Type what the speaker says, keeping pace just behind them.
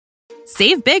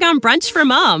Save big on brunch for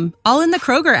mom, all in the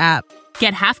Kroger app.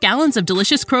 Get half gallons of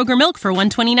delicious Kroger milk for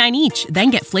 $1.29 each.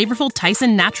 Then get flavorful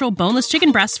Tyson natural boneless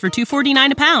chicken breasts for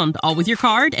 $2.49 a pound, all with your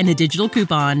card and a digital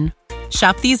coupon.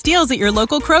 Shop these deals at your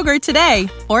local Kroger today,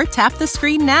 or tap the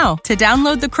screen now to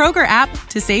download the Kroger app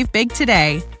to save big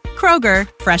today. Kroger,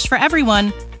 fresh for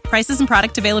everyone. Prices and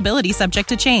product availability subject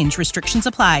to change. Restrictions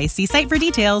apply. See site for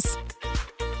details.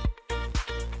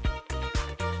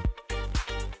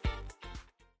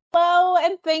 Hello,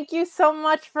 and thank you so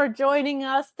much for joining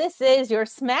us. This is your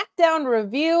Smackdown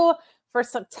review for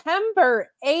September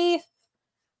 8th.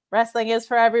 Wrestling is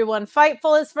for everyone.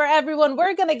 Fightful is for everyone.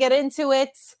 We're going to get into it.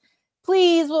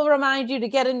 Please, we'll remind you to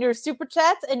get in your super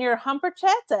chats and your humper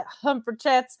chats at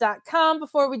humperchats.com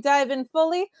before we dive in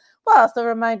fully. We'll also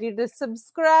remind you to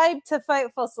subscribe to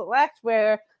Fightful Select,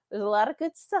 where there's a lot of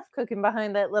good stuff cooking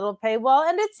behind that little paywall.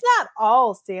 And it's not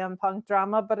all CM Punk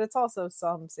drama, but it's also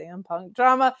some CM Punk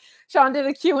drama. Sean did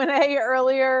a Q&A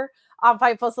earlier on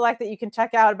Fightful Select that you can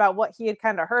check out about what he had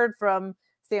kind of heard from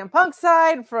CM Punk's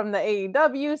side, from the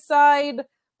AEW side.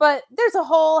 But there's a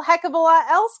whole heck of a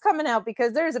lot else coming out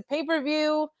because there's a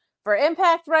pay-per-view for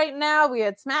Impact right now. We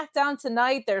had Smackdown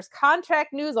tonight. There's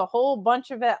contract news, a whole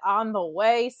bunch of it on the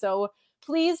way. So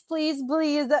please, please,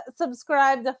 please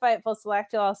subscribe to Fightful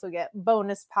Select. You'll also get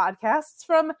bonus podcasts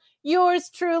from yours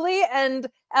truly and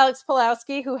Alex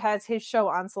Pulowski, who has his show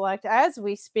on Select as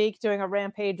we speak, doing a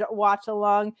Rampage watch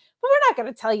along. But we're not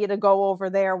going to tell you to go over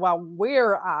there while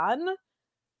we're on,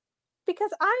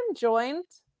 because I'm joined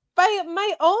by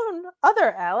my own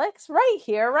other Alex right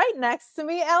here, right next to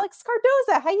me, Alex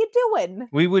Cardoza. How you doing?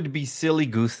 We would be silly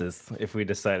gooses if we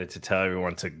decided to tell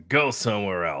everyone to go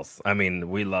somewhere else. I mean,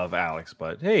 we love Alex,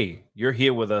 but hey, you're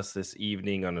here with us this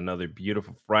evening on another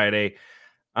beautiful Friday.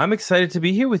 I'm excited to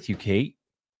be here with you, Kate.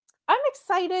 I'm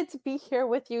excited to be here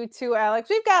with you too, Alex.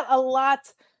 We've got a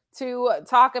lot to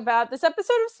talk about. This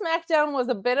episode of Smackdown was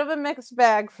a bit of a mixed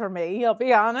bag for me, I'll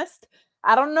be honest.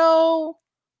 I don't know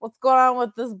what's going on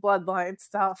with this bloodline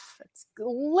stuff. It's a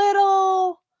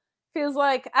little, feels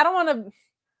like, I'm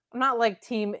not like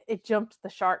team it jumped the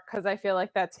shark because I feel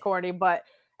like that's corny, but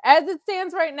as it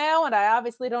stands right now, and I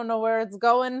obviously don't know where it's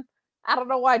going, I don't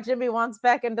know why Jimmy wants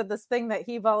back into this thing that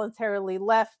he voluntarily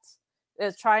left,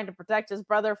 is trying to protect his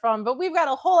brother from. But we've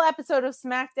got a whole episode of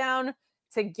Smackdown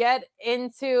to get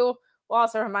into. We'll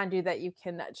also remind you that you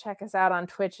can check us out on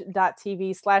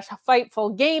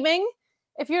twitch.tv/FightfulGaming.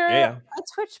 If you're a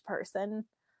Twitch person,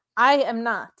 I am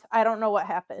not. I don't know what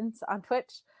happens on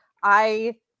Twitch.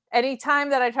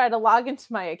 Anytime that I try to log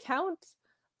into my account,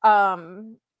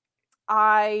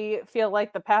 I feel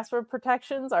like the password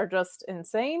protections are just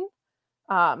insane.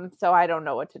 So I don't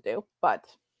know what to do, but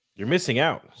you're missing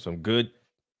out. Some good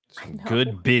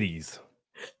biddies.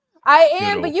 I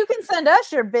am, but you can send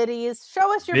us your biddies.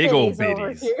 Show us your big biddies old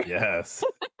biddies. Over here. Yes.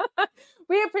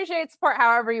 We appreciate support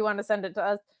however you want to send it to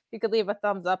us. You could leave a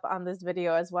thumbs up on this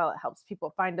video as well. It helps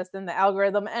people find us in the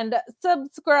algorithm, and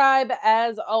subscribe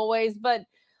as always. But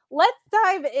let's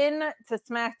dive in to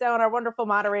Smackdown. Our wonderful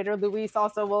moderator, Luis,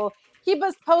 also will keep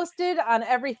us posted on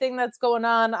everything that's going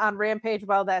on Rampage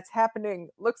while that's happening.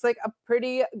 Looks like a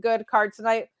pretty good card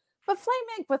tonight. But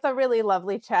Flame Inc. with a really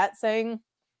lovely chat saying,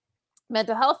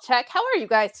 mental health check. How are you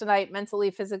guys tonight?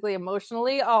 Mentally, physically,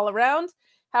 emotionally, all around.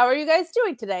 How are you guys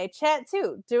doing today? Chat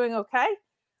too. Doing okay?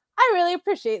 I really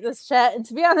appreciate this chat. And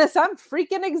to be honest, I'm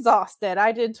freaking exhausted.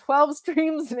 I did 12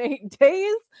 streams in 8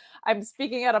 days. I'm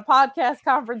speaking at a podcast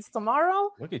conference tomorrow.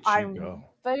 Look at you go.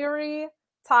 Very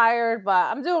tired,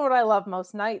 but I'm doing what I love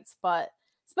most nights. But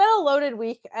it's been a loaded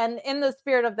week. And in the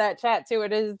spirit of that chat too,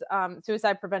 it is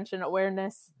Suicide Prevention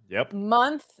Awareness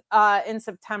Month in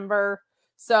September.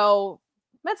 So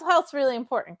mental health's really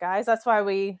important, guys. That's why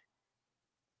we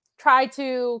try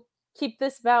to keep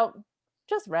this about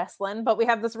just wrestling, but we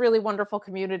have this really wonderful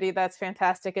community that's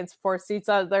fantastic and supports each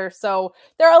other. So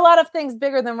there are a lot of things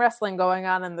bigger than wrestling going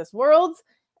on in this world,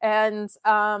 and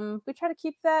we try to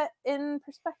keep that in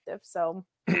perspective. So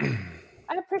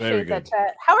I appreciate that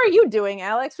chat. How are you doing,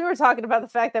 Alex? We were talking about the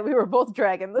fact that we were both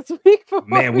dragging this week.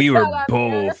 Man, we were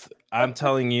both. I'm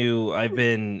telling you, I've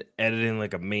been editing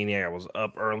like a maniac. I was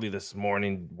up early this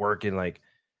morning working like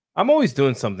I'm always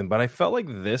doing something, but I felt like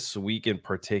this week in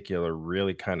particular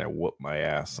really kind of whooped my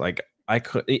ass. Like I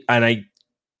could, and I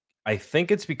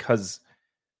think it's because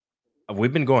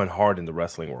we've been going hard in the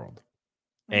wrestling world,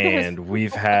 and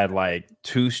we've had like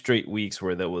 2 straight weeks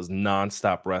where there was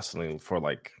nonstop wrestling for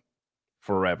like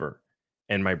forever,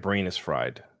 and my brain is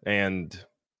fried. And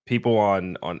people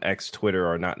on X Twitter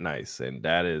are not nice, and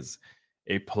that is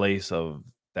a place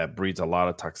that breeds a lot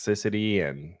of toxicity.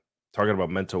 And talking about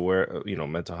mental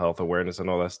health awareness and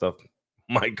all that stuff,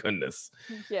 My goodness.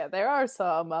 Yeah, there are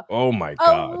some Oh my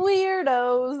God.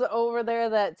 weirdos over there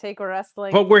that take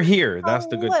wrestling. But we're here. a That's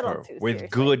the good little part. too With seriously.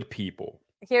 good people.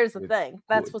 Here's the With thing.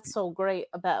 That's good what's so great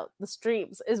about the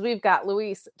streams is we've got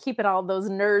Luis keeping all those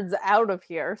nerds out of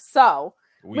here. So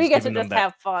we get to giving them just that-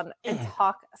 have fun and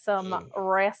talk some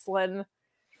wrestling.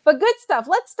 But good stuff.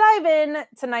 Let's dive in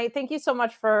tonight. Thank you so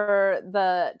much for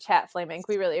the chat, Flaming.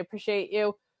 We really appreciate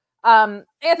you.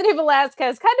 Anthony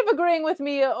Velasquez kind of agreeing with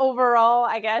me overall,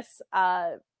 I guess.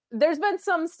 There's been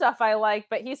some stuff I like,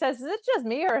 but he says, is it just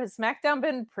me or has SmackDown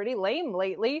been pretty lame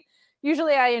lately?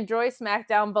 Usually I enjoy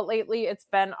SmackDown, but lately it's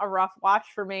been a rough watch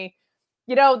for me.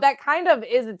 You know, that kind of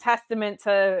is a testament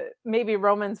to maybe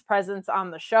Roman's presence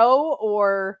on the show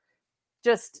or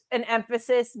just an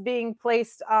emphasis being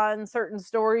placed on certain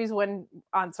stories when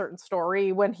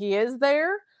he is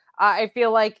there. I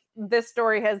feel like this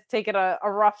story has taken a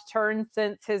rough turn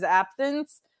since his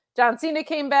absence. John Cena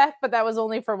came back, but that was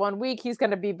only for 1 week. He's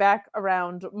going to be back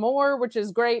around more, which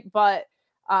is great, but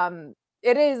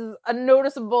it is a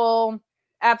noticeable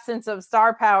absence of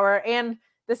star power. And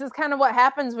this is kind of what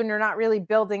happens when you're not really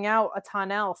building out a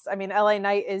ton else. I mean, LA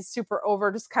Knight is super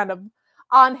over, just kind of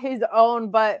on his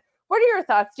own. But what are your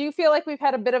thoughts? Do you feel like we've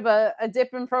had a bit of a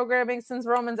dip in programming since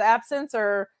Roman's absence,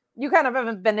 or you kind of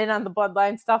haven't been in on the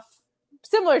bloodline stuff?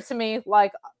 Similar to me,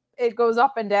 like it goes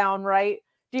up and down, right?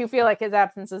 Do you feel like his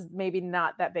absence is maybe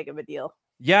not that big of a deal?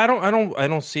 Yeah, I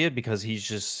don't see it because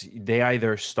they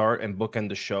either start and bookend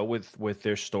the show with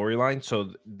their storyline.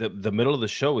 So the middle of the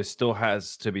show still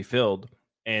has to be filled.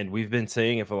 And we've been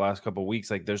saying it for the last couple of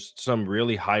weeks. Like there's some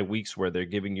really high weeks where they're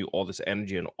giving you all this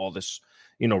energy and all this,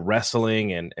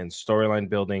 wrestling and storyline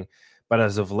building. But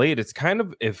as of late, it's kind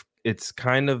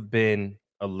of been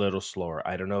a little slower.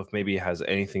 I don't know if maybe it has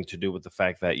anything to do with the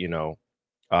fact that,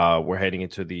 we're heading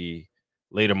into the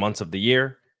later months of the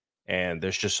year. And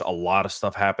there's just a lot of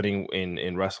stuff happening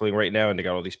in wrestling right now, and they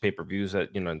got all these pay-per-views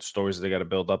that and stories that they got to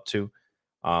build up to.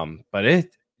 But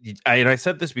I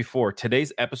said this before.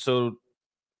 Today's episode,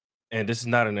 and this is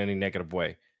not in any negative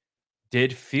way,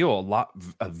 did feel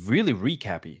really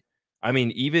recappy. I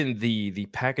mean, even the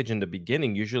package in the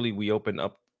beginning. Usually, we open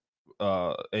up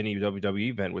any WWE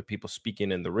event with people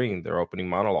speaking in the ring, their opening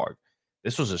monologue.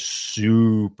 This was a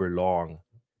super long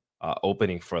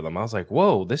opening for them. I was like,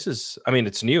 whoa,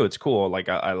 it's new, it's cool. Like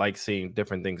I like seeing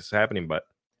different things happening, but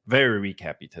very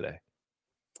recappy today.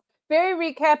 Very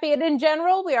recappy. And in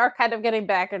general, we are kind of getting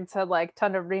back into like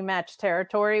ton of rematch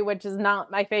territory, which is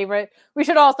not my favorite. We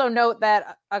should also note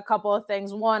that a couple of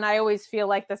things. One, I always feel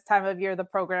like this time of year, the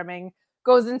programming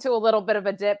goes into a little bit of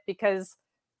a dip because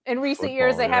in recent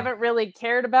years, they haven't really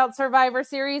cared about Survivor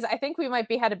Series. I think we might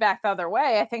be headed back the other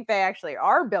way. I think they actually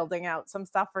are building out some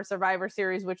stuff for Survivor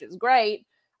Series, which is great.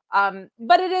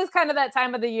 But it is kind of that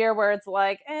time of the year where it's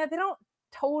like, they don't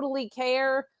totally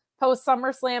care post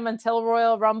SummerSlam until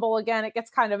Royal Rumble again. It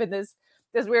gets kind of in this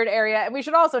weird area. And we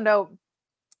should also note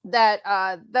that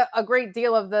a great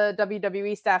deal of the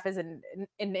WWE staff is in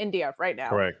India right now.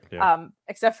 Correct. Yeah.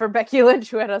 Except for Becky Lynch,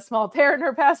 who had a small tear in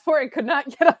her passport and could not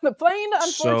get on the plane,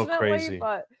 unfortunately. So crazy.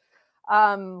 But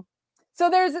so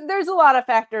there's a lot of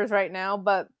factors right now.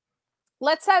 But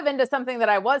let's dive into something that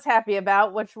I was happy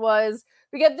about, which was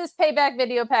we get this payback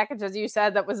video package, as you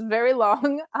said, that was very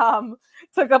long.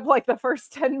 Took up like the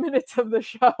first 10 minutes of the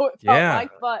show, it felt like.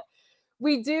 But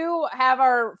we do have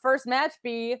our first match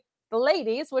be the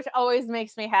ladies, which always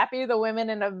makes me happy. The women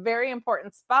in a very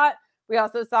important spot. We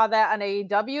also saw that on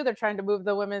AEW. They're trying to move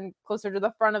the women closer to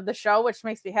the front of the show, which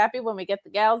makes me happy when we get the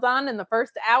gals on in the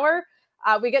first hour.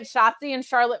 We get Shotzi and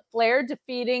Charlotte Flair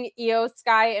defeating Io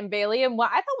Sky and Bayley in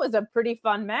what I thought was a pretty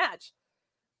fun match.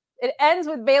 It ends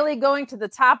with Bayley going to the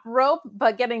top rope,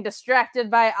 but getting distracted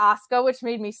by Asuka, which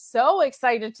made me so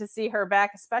excited to see her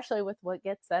back, especially with what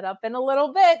gets set up in a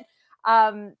little bit.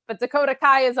 But Dakota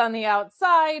Kai is on the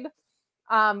outside.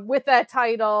 With that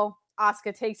title,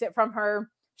 Asuka takes it from her.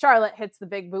 Charlotte hits the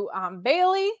big boot on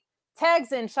Bayley,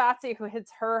 tags in Shotzi, who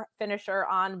hits her finisher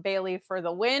on Bayley for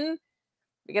the win.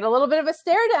 We get a little bit of a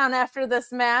stare down after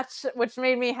this match, which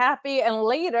made me happy. And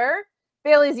later,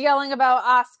 Bayley's yelling about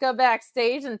Asuka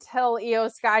backstage until Io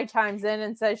Sky chimes in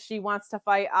and says she wants to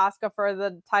fight Asuka for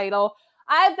the title.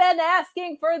 I've been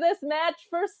asking for this match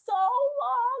for so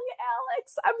long,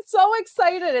 Alex. I'm so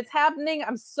excited. It's happening.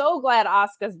 I'm so glad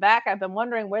Asuka's back. I've been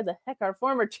wondering where the heck our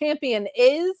former champion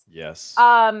is. Yes.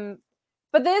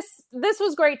 But this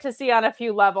was great to see on a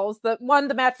few levels. The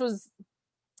match was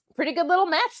a pretty good little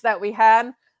match that we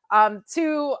had.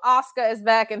 2, Asuka is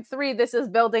back, and 3, this is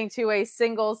building to a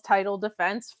singles title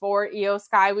defense for Io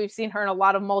Sky. We've seen her in a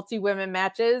lot of multi-women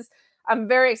matches. I'm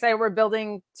very excited. We're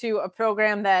building to a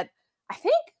program that I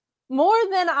think more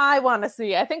than I want to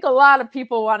see. I think a lot of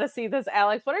people want to see this,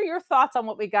 Alex. What are your thoughts on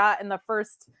what we got in the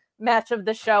first match of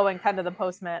the show and kind of the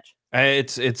post-match?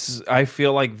 I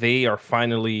feel like they are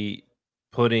finally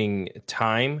putting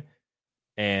time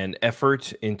and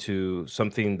effort into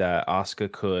something that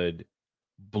Asuka could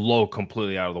blow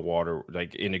completely out of the water,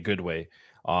 like in a good way,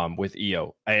 with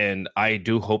Io. And I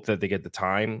do hope that they get the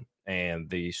time and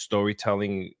the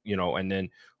storytelling, and then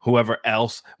whoever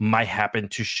else might happen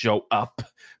to show up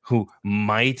who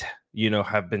might,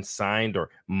 have been signed or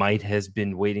might has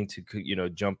been waiting to,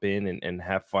 jump in and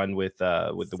have fun with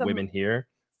the women here.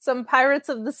 Some Pirates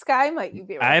of the Sky might you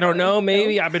be? I don't know.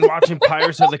 Maybe I've been watching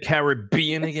Pirates of the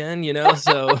Caribbean again,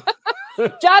 so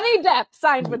Johnny Depp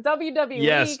signed with WWE.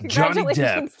 Yes, Johnny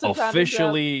Depp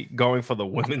officially going for the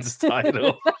women's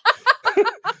title.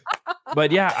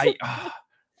 But yeah,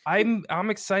 I'm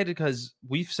excited because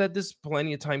we've said this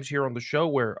plenty of times here on the show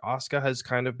where Asuka has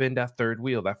kind of been that third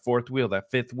wheel, that fourth wheel,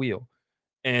 that fifth wheel.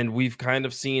 And we've kind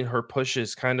of seen her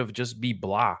pushes kind of just be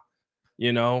blah.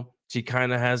 She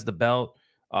kind of has the belt.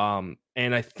 And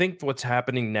I think what's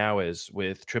happening now is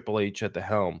with Triple H at the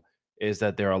helm is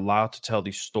that they're allowed to tell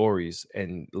these stories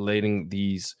and letting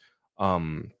these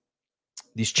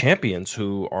champions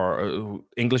who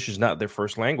English is not their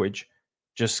first language,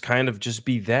 just kind of just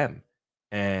be them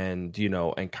and,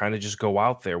 and kind of just go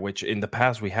out there, which in the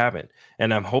past we haven't.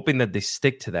 And I'm hoping that they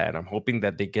stick to that. I'm hoping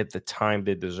that they get the time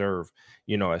they deserve,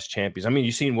 as champions. I mean,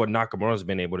 you've seen what Nakamura's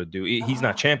been able to do. He's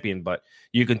not champion, but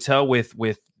you can tell with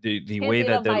the way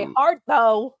that they're my heart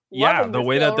though. Yeah, the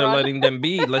way that they're letting them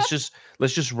be. Let's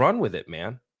just run with it,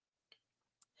 man.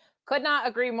 Could not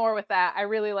agree more with that. I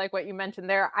really like what you mentioned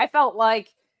there. I felt like,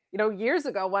 years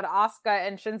ago when Asuka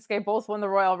and Shinsuke both won the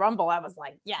Royal Rumble, I was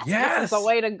like, yes, this is the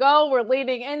way to go. We're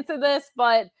leading into this,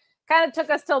 but kind of took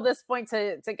us till this point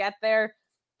to get there.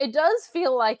 It does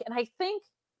feel like, and I think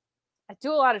I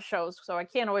do a lot of shows, so I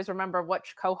can't always remember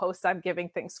which co-host I'm giving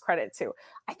things credit to.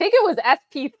 I think it was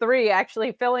SP3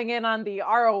 actually filling in on the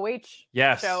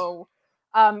ROH show,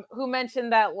 who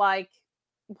mentioned that, like,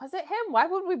 was it him? Why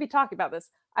would we be talking about this?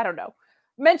 I don't know.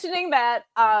 Mentioning that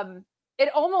it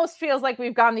almost feels like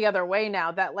we've gone the other way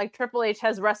now, that like Triple H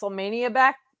has WrestleMania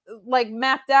back, like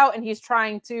mapped out, and he's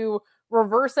trying to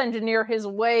reverse engineer his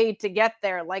way to get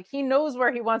there. Like he knows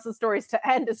where he wants the stories to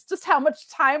end. It's just how much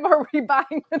time are we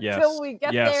buying until we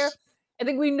get there? I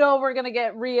think we know we're going to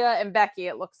get Rhea and Becky,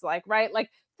 it looks like, right? Like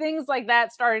things like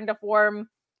that starting to form.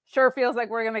 Sure feels like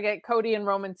we're going to get Cody and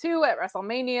Roman 2 at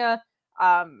WrestleMania.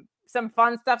 Some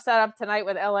fun stuff set up tonight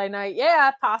with LA Knight.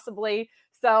 Yeah, possibly.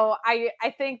 So I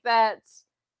think that's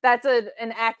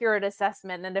an accurate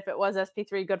assessment. And if it was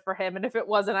SP3, good for him. And if it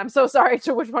wasn't, I'm so sorry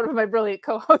to which one of my brilliant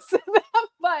co-hosts.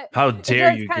 But how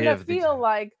dare you kind of feel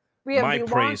like we have my the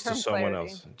praise to someone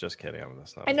clarity. else? Just kidding.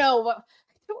 That's not. I know. I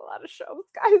do a lot of shows,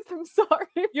 guys. I'm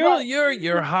sorry.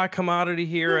 You're a high commodity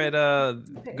here at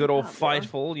good old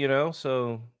Fightful.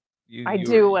 So I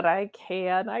do what I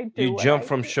can. You jump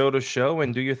from show to show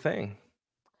and do your thing.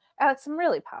 Alex, I'm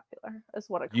really popular, is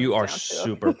what it comes You are down to.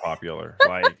 super popular.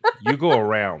 Like you go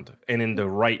around and in the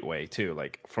right way too.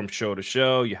 Like from show to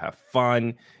show, you have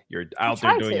fun. You're out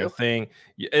there doing your thing.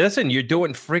 Listen, you're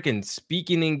doing freaking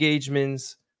speaking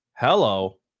engagements.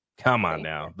 Hello, come on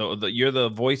now. You're the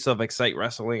voice of Excite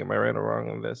Wrestling. Am I right or wrong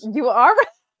on this? You are.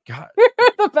 God, you're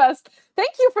the best.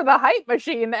 Thank you for the hype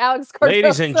machine, Alex Cordosa.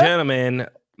 Ladies and gentlemen,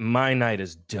 my night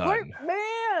is done.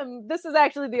 Man, this is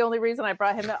actually the only reason I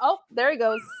brought him in. Oh, there he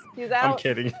goes. He's out. I'm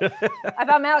kidding. I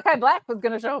thought Malachi Black was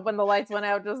going to show up when the lights went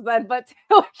out just then, but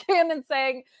Taylor Cannon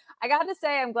saying, I got to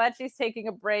say, I'm glad she's taking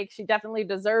a break. She definitely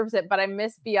deserves it, but I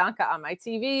miss Bianca on my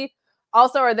TV.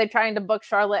 Also, are they trying to book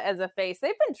Charlotte as a face?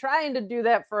 They've been trying to do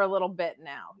that for a little bit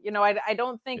now. I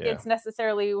don't think it's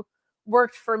necessarily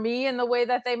worked for me in the way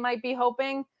that they might be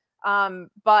hoping.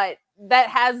 But that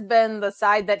has been the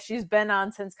side that she's been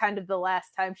on since kind of the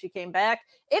last time she came back.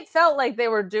 It felt like they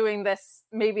were doing this,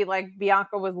 maybe like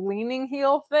Bianca was leaning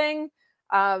heel thing.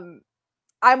 I'm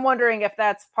wondering if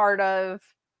that's part of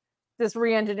this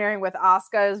re-engineering with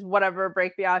Asuka's whatever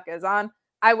break Bianca is on.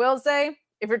 I will say,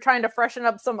 if you're trying to freshen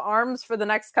up some arms for the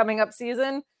next coming up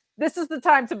season, this is the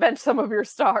time to bench some of your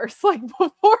stars, like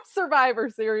before Survivor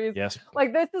Series. Yes.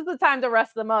 Like this is the time to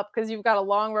rest them up because you've got a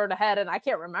long road ahead. And I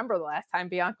can't remember the last time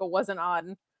Bianca wasn't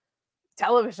on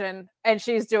television and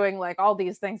she's doing like all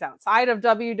these things outside of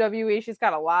WWE. She's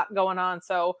got a lot going on.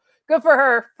 So good for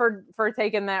her for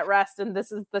taking that rest. And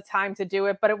this is the time to do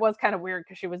it. But it was kind of weird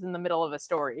because she was in the middle of a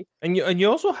story. And you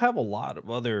also have a lot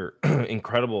of other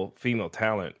incredible female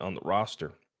talent on the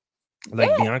roster.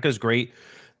 Like Bianca's great.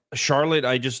 Charlotte,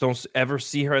 I just don't ever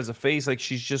see her as a face. Like,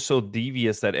 she's just so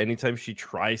devious that anytime she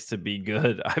tries to be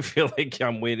good, I feel like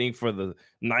I'm waiting for the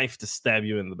knife to stab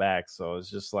you in the back. So it's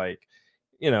just like,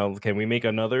 can we make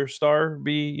another star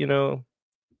be,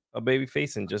 a baby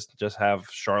face and just have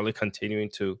Charlotte continuing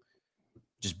to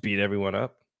just beat everyone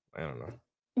up? I don't know.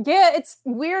 Yeah, it's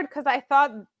weird because I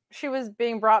thought she was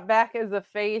being brought back as a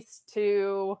face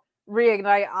to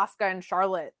reignite Asuka and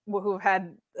Charlotte, who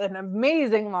had an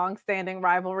amazing long-standing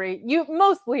rivalry.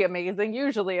 Mostly amazing,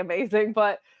 usually amazing,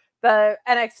 but the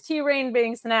NXT reign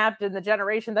being snapped and the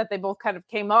generation that they both kind of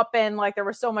came up in, like there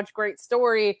was so much great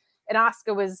story, and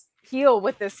Asuka was heel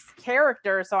with this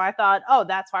character, so I thought, oh,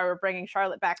 that's why we're bringing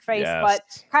Charlotte back face, but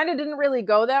kind of didn't really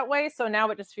go that way, so now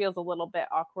it just feels a little bit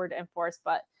awkward and forced,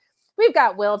 but we've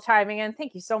got Will chiming in.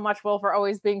 Thank you so much, Will, for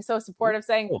always being so supportive,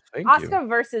 saying Asuka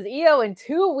versus Io in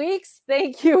 2 weeks.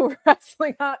 Thank you,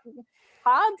 Wrestling Pods.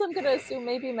 I'm going to assume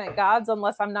maybe meant gods,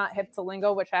 unless I'm not hip to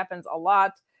lingo, which happens a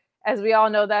lot. As we all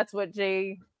know, that's JBL,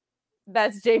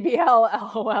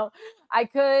 LOL. I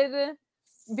could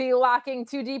be locking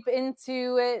too deep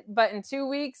into it, but in 2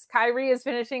 weeks, Kairi is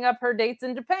finishing up her dates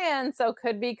in Japan, so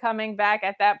could be coming back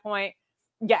at that point.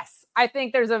 Yes, I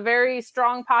think there's a very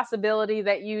strong possibility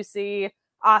that you see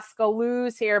Asuka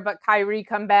lose here, but Kairi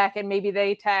come back and maybe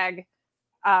they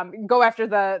go after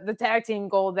the tag team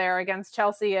gold there against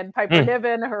Chelsea and Piper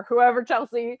Niven or whoever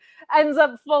Chelsea ends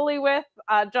up fully with.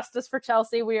 Justice for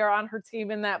Chelsea, we are on her team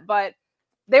in that, but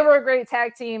they were a great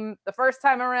tag team the first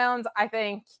time around. I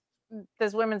think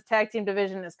this women's tag team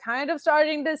division is kind of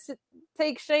starting to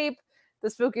take shape. The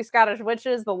Spooky Scottish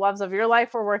Witches, the loves of your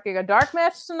life, are working a dark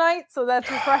match tonight, so that's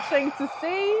refreshing to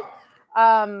see.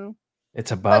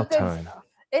 It's about time.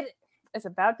 It's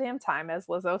about damn time, as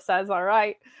Lizzo says. All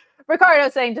right. Ricardo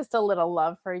saying just a little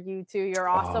love for you two. You're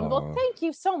awesome. Well, thank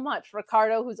you so much,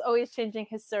 Ricardo, who's always changing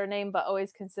his surname, but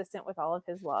always consistent with all of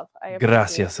his love.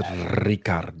 Gracias, that.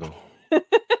 Ricardo.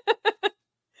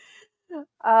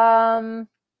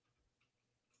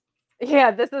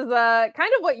 Yeah, this is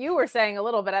kind of what you were saying a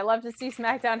little bit. I love to see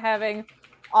SmackDown having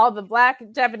all the Black,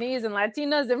 Japanese, and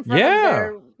Latinas in front of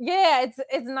their... Yeah,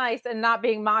 it's nice and not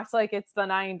being mocked like it's the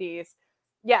 90s.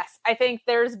 Yes, I think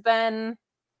there's been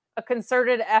a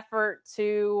concerted effort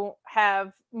to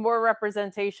have more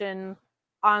representation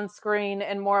on screen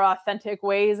in more authentic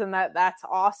ways, and that's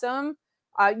awesome.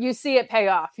 You see it pay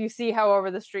off. You see how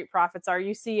over the Street Profits are.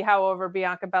 You see how over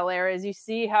Bianca Belair is. You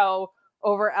see how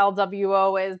over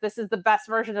LWO is. This is the best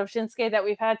version of Shinsuke that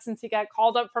we've had since he got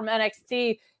called up from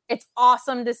NXT. It's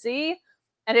awesome to see.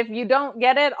 And if you don't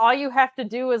get it, all you have to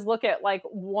do is look at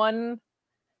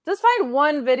just find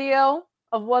one video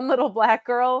of one little black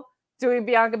girl doing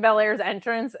Bianca Belair's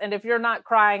entrance. And if you're not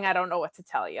crying, I don't know what to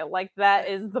tell you. Like, that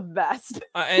is the best.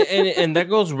 and that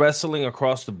goes wrestling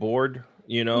across the board.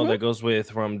 That goes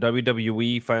from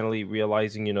WWE finally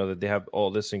realizing, that they have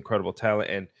all this incredible talent.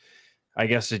 And I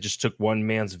guess it just took one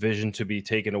man's vision to be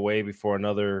taken away before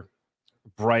another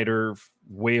brighter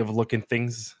way of looking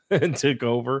things took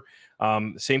over.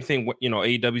 Same thing,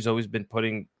 AEW's always been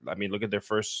look at their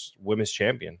first women's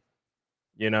champion,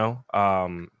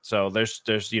 so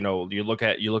there's, you look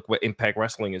what Impact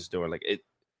Wrestling is doing. Like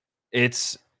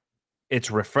it's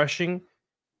refreshing.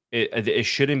 It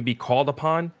shouldn't be called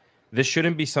upon. This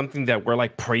shouldn't be something that we're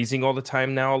like praising all the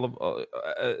time now,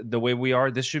 the way we are.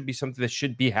 This should be something that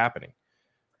should be happening.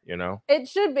 It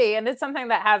should be, and it's something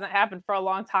that hasn't happened for a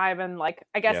long time. And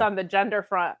I guess on the gender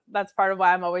front, that's part of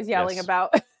why I'm always yelling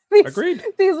about these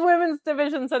women's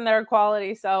divisions and their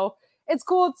equality. So it's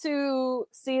cool to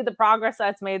see the progress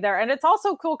that's made there, and it's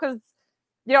also cool because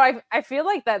I feel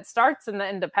like that starts in the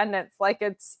independents. Like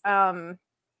it's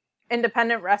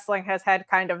independent wrestling has had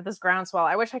kind of this groundswell.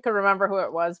 I wish I could remember who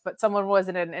it was, but someone was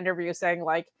in an interview saying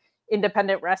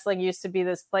independent wrestling used to be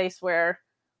this place where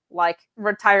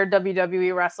retired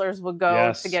WWE wrestlers would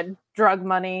go to get drug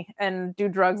money and do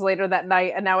drugs later that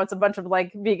night. And now it's a bunch of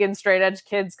vegan straight edge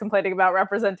kids complaining about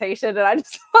representation. And I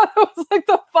just thought it was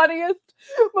the funniest,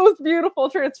 most beautiful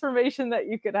transformation that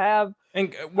you could have.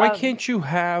 And why can't you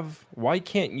have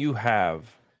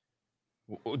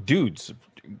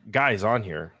guys on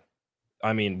here?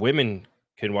 I mean, women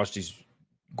can watch these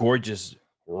gorgeous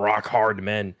rock hard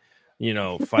men,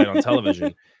 fight on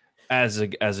television. As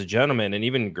a gentleman, and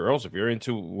even girls, if you're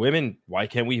into women, why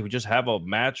can't we just have a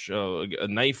match, a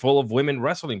night full of women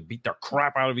wrestling, beat the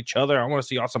crap out of each other? I want to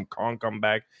see Awesome Kong come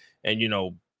back and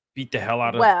beat the hell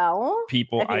out of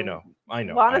people. I know.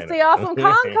 Want to see Awesome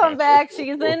Kong come back?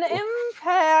 She's in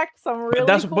Impact. Some really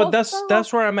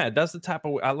that's where I'm at. That's the type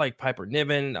of I like Piper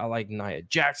Niven. I like Nia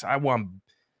Jax. I want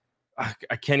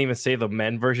I can't even say the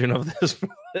men version of this,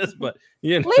 but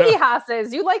Lady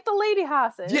hosses. You like the lady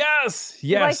hosses. Yes.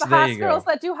 You like the hot girls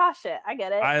that do hot shit. I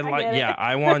get it.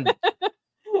 I want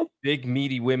big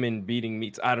meaty women beating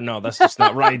meats. I don't know. That's just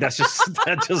not right. That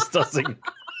just doesn't.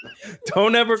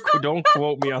 Don't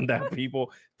quote me on that,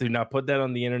 people. Do not put that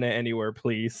on the internet anywhere,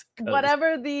 please.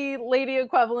 Whatever the lady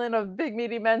equivalent of big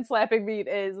meaty men slapping meat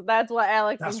is, that's what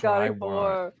Alex is going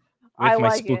for. With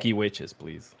my spooky witches,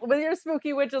 please. With your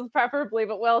spooky witches, preferably.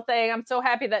 But Will saying, I'm so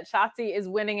happy that Shotzi is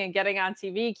winning and getting on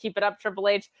TV. Keep it up, Triple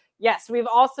H. Yes, we've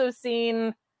also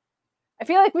seen. I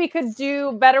feel like we could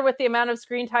do better with the amount of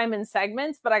screen time in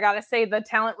segments, but I gotta say the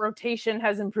talent rotation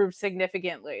has improved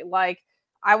significantly. Like,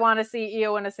 I want to see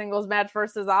Io in a singles match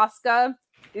versus Asuka.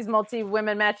 These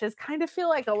multi-women matches kind of feel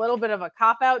like a little bit of a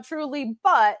cop-out, truly,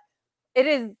 but it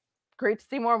is great to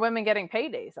see more women getting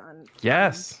paydays on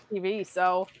TV.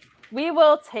 So we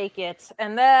will take it.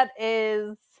 And that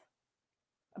is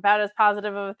about as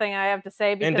positive of a thing I have to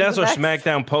say. And that's our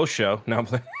SmackDown post show. No,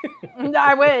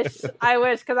 I wish,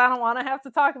 because I don't want to have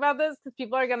to talk about this because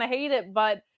people are going to hate it.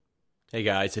 But hey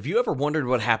guys, have you ever wondered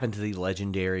what happened to the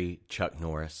legendary Chuck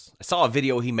Norris? I saw a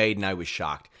video he made and I was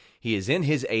shocked. He is in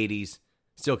his 80s,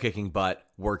 still kicking butt,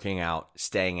 working out,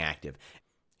 staying active.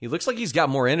 He looks like he's got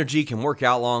more energy, can work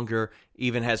out longer,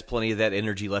 even has plenty of that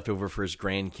energy left over for his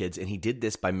grandkids, and he did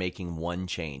this by making one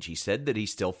change. He said that he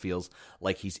still feels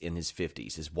like he's in his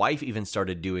 50s. His wife even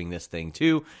started doing this thing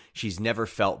too. She's never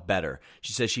felt better.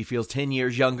 She says she feels 10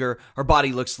 years younger, her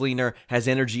body looks leaner, has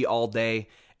energy all day,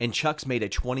 and Chuck's made a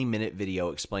 20-minute video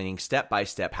explaining step by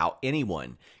step how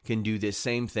anyone can do this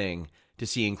same thing to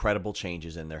see incredible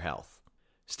changes in their health.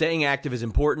 Staying active is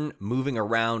important. Moving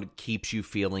around keeps you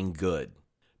feeling good.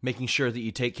 Making sure that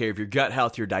you take care of your gut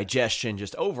health, your digestion,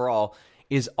 just overall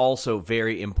is also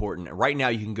very important. Right now,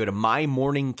 you can go to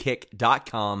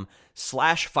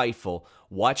mymorningkick.com/Fightful.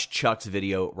 Watch Chuck's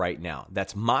video right now.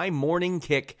 That's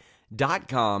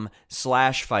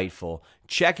mymorningkick.com/Fightful.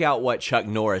 Check out what Chuck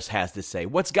Norris has to say.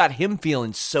 What's got him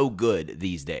feeling so good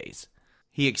these days?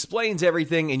 He explains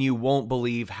everything, and you won't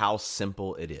believe how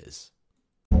simple it is.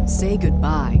 Say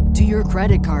goodbye to your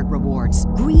credit card rewards.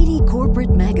 Greedy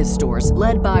corporate mega stores,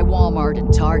 led by Walmart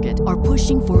and Target, are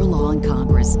pushing for a law in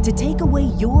Congress to take away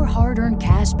your hard-earned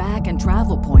cash back and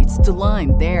travel points to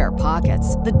line their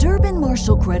pockets. The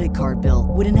Durbin-Marshall credit card bill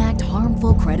would enact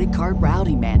harmful credit card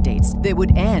routing mandates that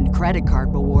would end credit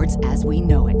card rewards as we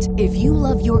know it. If you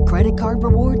love your credit card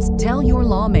rewards, tell your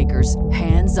lawmakers,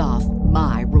 hands off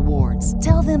my rewards.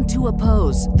 Tell them to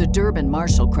oppose the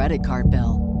Durbin-Marshall credit card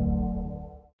bill.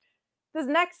 This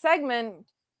next segment,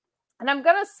 and I'm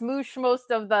going to smoosh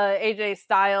most of the AJ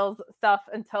Styles stuff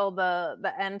until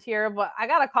the end here, but I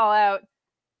got to call out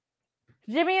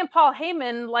Jimmy and Paul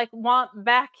Heyman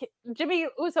Jimmy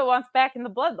Uso wants back in the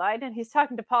bloodline, and he's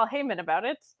talking to Paul Heyman about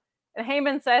it. And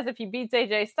Heyman says if he beats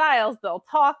AJ Styles, they'll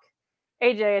talk.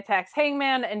 AJ attacks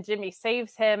Hangman, and Jimmy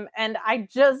saves him. And I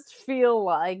just feel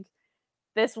like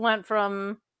this went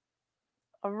from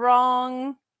a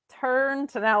wrong turn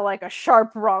to now like a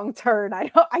sharp wrong turn. I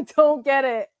don't get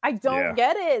it. I don't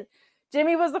get it.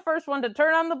 Jimmy was the first one to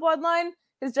turn on the bloodline.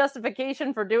 His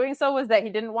justification for doing so was that he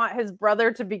didn't want his brother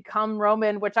to become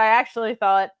Roman, which I actually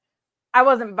thought, I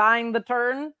wasn't buying the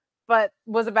turn, but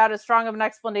was about as strong of an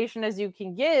explanation as you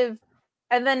can give.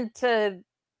 And then to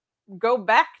go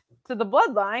back to the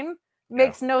bloodline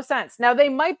makes no sense. Now, they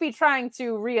might be trying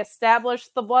to reestablish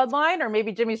the bloodline, or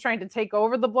maybe Jimmy's trying to take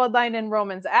over the bloodline in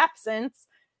Roman's absence.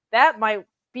 That might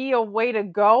be a way to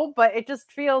go, but it just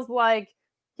feels like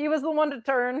he was the one to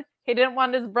turn. He didn't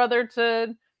want his brother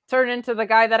to turn into the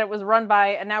guy that it was run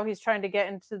by, and now he's trying to get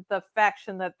into the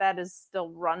faction that is still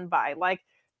run by. Like,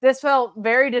 this felt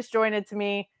very disjointed to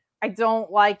me. I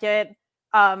don't like it.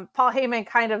 Paul Heyman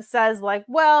kind of says, like,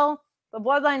 well, the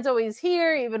bloodline's always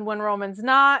here, even when Roman's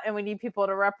not, and we need people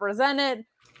to represent it.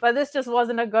 But this just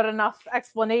wasn't a good enough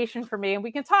explanation for me. And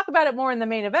we can talk about it more in the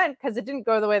main event because it didn't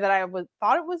go the way that I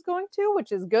thought it was going to,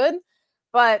 which is good.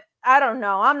 But I don't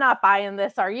know. I'm not buying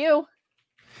this. Are you?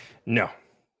 No,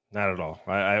 not at all.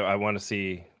 I want to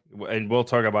see, and we'll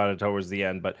talk about it towards the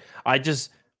end. But I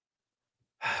just,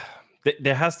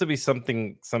 there has to be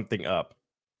something up.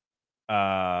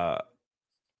 Trying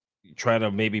to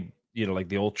maybe, like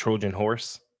the old Trojan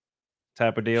horse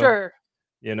type of deal. Sure.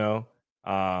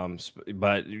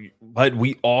 But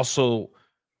we also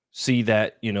see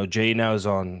that Jay now is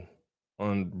on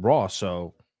Raw,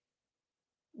 so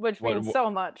which means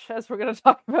so much, as we're going to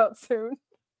talk about soon.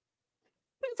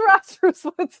 These roster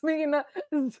splits mean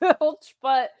zilch,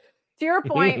 but to your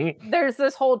point, there's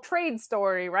this whole trade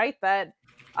story, right? That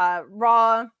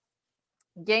Raw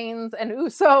Gaines and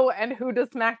Uso, and who does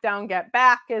SmackDown get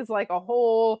back is like a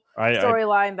whole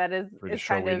storyline that is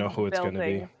sure kind we of know who it's going to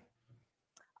be.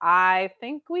 I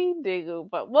think we do,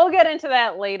 but we'll get into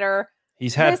that later.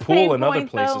 He's had pull in other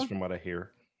places, from what I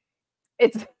hear.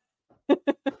 It's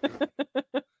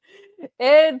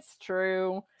it's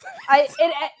true.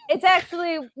 It's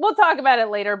actually, we'll talk about it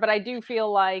later, but I do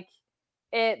feel like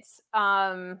it's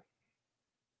from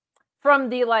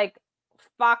the like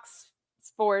Fox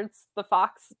Sports, the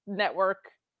Fox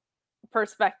network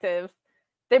perspective,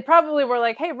 they probably were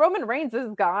like, hey, Roman Reigns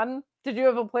is gone. Did you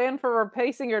have a plan for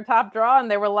replacing your top draw? And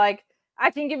they were like, I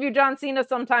can give you John Cena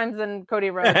sometimes and Cody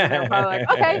Rhodes. And they were probably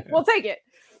like, okay, we'll take it.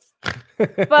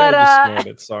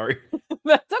 But sorry.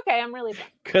 That's okay. I'm really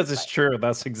because it's true.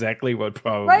 That's exactly what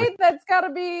probably. Right? That's got to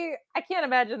be. I can't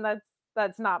imagine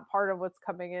that's not part of what's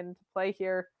coming into play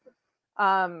here.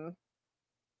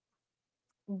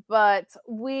 But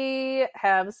we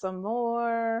have some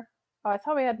more. Oh, I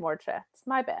thought we had more chats.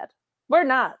 My bad. We're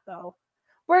not, though.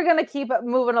 We're going to keep it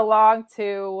moving along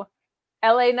to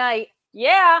LA Knight.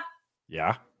 Yeah.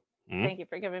 Yeah. Thank you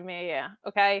for giving me a yeah.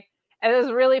 Okay. And it was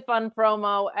a really fun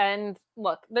promo. And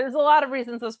look, there's a lot of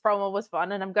reasons this promo was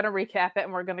fun, and I'm going to recap it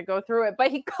and we're going to go through it.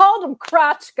 But he called them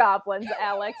crotch goblins,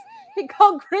 Alex. He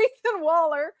called Grayson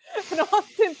Waller and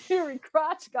Austin Theory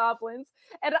crotch goblins.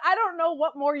 And I don't know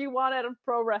what more you want out of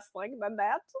pro wrestling than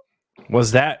that.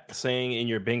 Was that saying in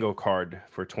your bingo card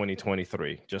for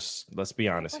 2023? Just let's be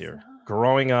honest here. Not.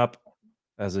 Growing up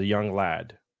as a young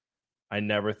lad, I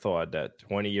never thought that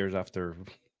 20 years after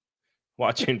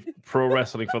watching pro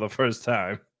wrestling for the first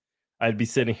time, I'd be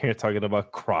sitting here talking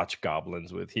about crotch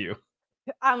goblins with you.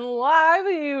 I'm live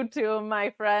YouTube, my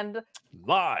friend.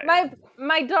 Live.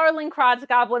 My darling crotch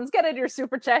goblins, get in your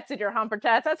super chats and your humper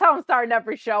chats. That's how I'm starting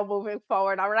every show moving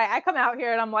forward. All right. I come out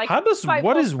here and I'm like, what is I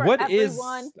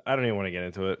don't even want to get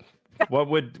into it. What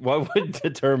would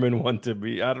determine one to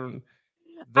be? I don't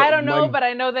know, but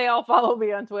I know they all follow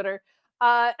me on Twitter.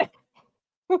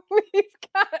 We've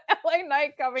got LA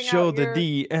Knight coming Show out the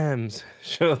here. DMs.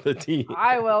 Show the DMs.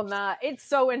 I will not. It's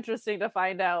so interesting to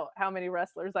find out how many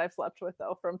wrestlers I've slept with,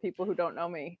 though, from people who don't know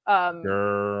me.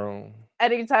 Girl.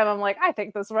 Anytime I'm like, I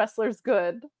think this wrestler's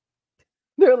good.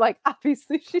 They're like,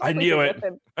 obviously she's I knew it. With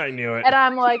him. I knew it. And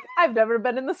I'm like, I've never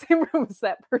been in the same room as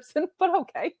that person, but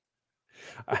okay.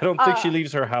 I don't think she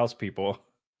leaves her house, people.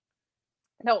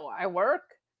 No, I work.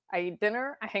 I eat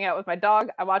dinner, I hang out with my dog,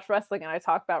 I watch wrestling, and I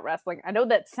talk about wrestling. I know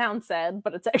that sounds sad,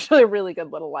 but it's actually a really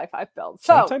good little life I've built.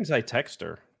 So, sometimes I text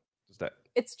her.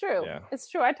 It's true. Yeah. It's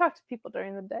true. I talk to people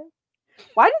during the day.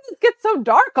 Why does it get so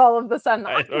dark all of a sudden?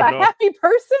 I'm a happy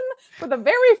person with a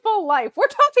very full life. We're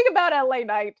talking about LA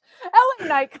Knight. LA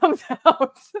Knight comes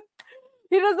out.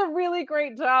 He does a really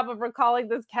great job of recalling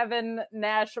this Kevin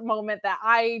Nash moment that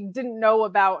I didn't know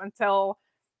about until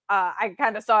I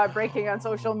kind of saw it breaking on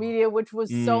social media, which was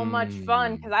so much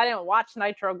fun because I didn't watch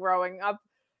Nitro growing up.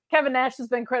 Kevin Nash has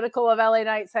been critical of LA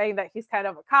Knight, saying that he's kind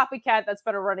of a copycat. That's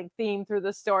been a running theme through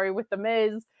the story with The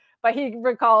Miz. But he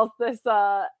recalls this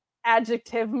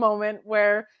adjective moment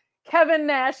where Kevin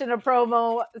Nash in a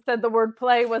promo said the word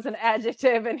play was an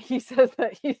adjective, and he says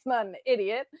that he's not an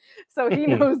idiot. So he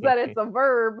knows that it's a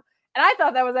verb. And I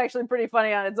thought that was actually pretty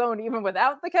funny on its own, even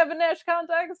without the Kevin Nash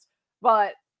context.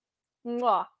 But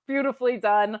beautifully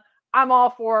done. I'm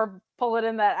all for pulling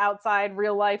in that outside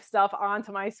real life stuff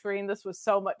onto my screen. This was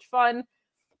so much fun.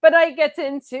 But I get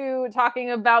into talking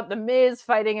about The Miz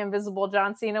fighting Invisible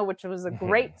John Cena, which was a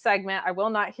great segment. I will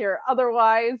not hear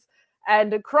otherwise.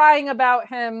 And crying about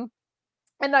him.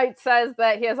 And Knight says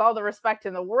that he has all the respect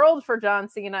in the world for John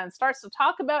Cena and starts to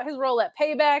talk about his role at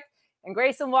Payback. And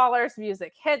Grayson Waller's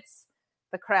music hits.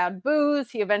 The crowd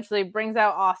boos. He eventually brings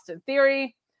out Austin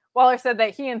Theory. Waller said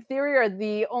that he and Theory are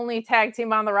the only tag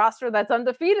team on the roster that's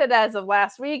undefeated as of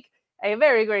last week. A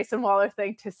very Grayson Waller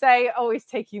thing to say, always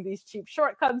taking these cheap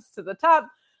shortcuts to the top.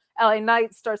 LA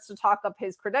Knight starts to talk up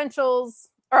his credentials.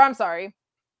 Austin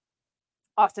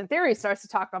Theory starts to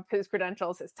talk up his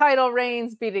credentials, his title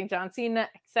reigns, beating John Cena,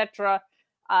 etc.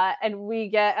 And we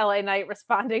get LA Knight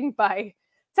responding by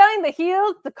telling the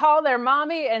heels to call their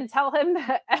mommy and tell him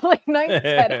that LA Knight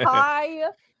said hi.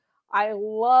 I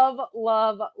love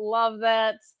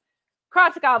that.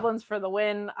 Crotch Goblins for the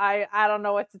win. I don't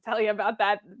know what to tell you about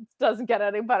that. It doesn't get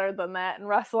any better than that in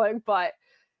wrestling. But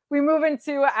we move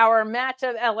into our match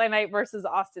of LA Knight versus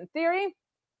Austin Theory.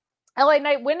 LA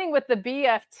Knight winning with the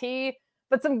BFT,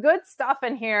 but some good stuff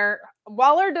in here.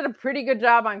 Waller did a pretty good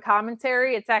job on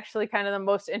commentary. It's actually kind of the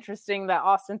most interesting that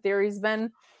Austin Theory's been.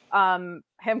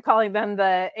 Him calling them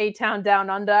the A-Town Down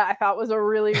Under, I thought was a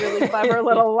really, really clever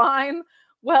little line.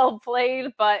 Well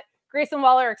played, but Grayson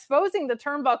Waller exposing the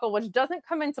turnbuckle, which doesn't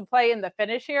come into play in the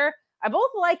finish here. I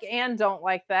both like and don't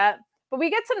like that. But we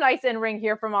get some nice in-ring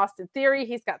here from Austin Theory.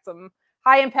 He's got some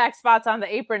high-impact spots on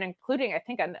the apron, including, I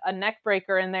think, a neck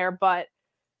breaker in there. But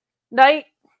Knight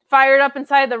fired up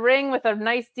inside the ring with a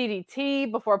nice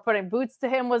DDT before putting boots to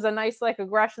him was a nice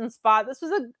aggression spot. This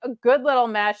was a good little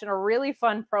match and a really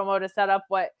fun promo to set up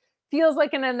what feels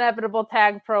like an inevitable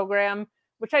tag program,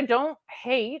 which I don't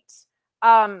hate.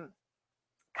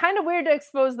 Kind of weird to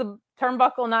expose the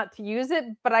turnbuckle, not to use it,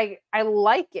 but I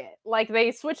like it.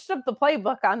 They switched up the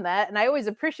playbook on that, and I always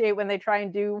appreciate when they try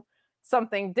and do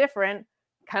something different.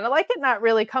 Kind of like it not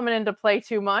really coming into play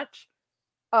too much.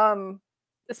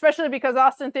 Especially because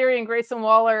Austin Theory and Grayson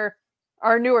Waller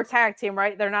are a newer tag team,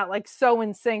 right? They're not so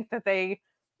in sync that they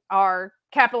are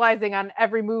capitalizing on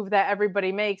every move that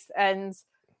everybody makes. And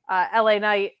LA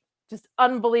Knight just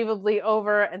unbelievably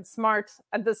over and smart.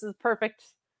 And this is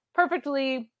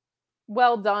perfectly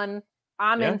well done.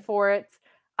 I'm in for it.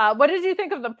 What did you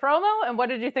think of the promo, and what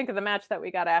did you think of the match that we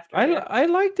got after? I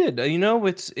liked it.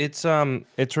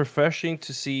 It's refreshing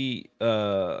to see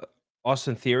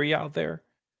Austin Theory out there,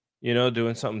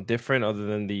 doing something different other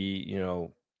than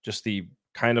just the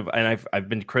kind of, and I've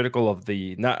been critical of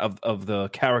the of the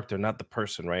character, not the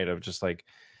person, right? Of just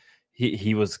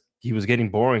he was getting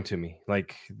boring to me.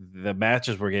 The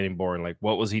matches were getting boring.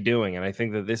 What was he doing? And I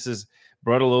think that this has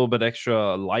brought a little bit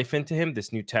extra life into him,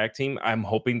 this new tag team. I'm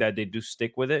hoping that they do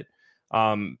stick with it.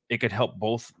 It could help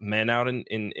both men out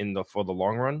for the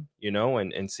long run,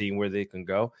 and seeing where they can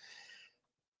go.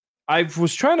 I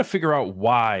was trying to figure out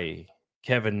why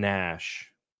Kevin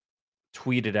Nash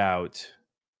tweeted out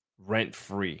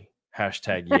rent-free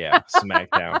 #yeah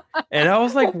Smackdown. And I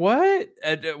was like, what?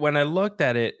 And when I looked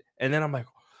at it, and then I'm like,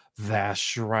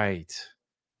 that's right.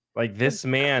 This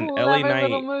man, LA Knight.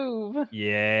 Move.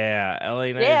 Yeah,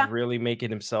 LA Knight is really making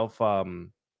himself a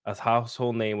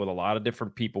household name with a lot of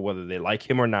different people, whether they like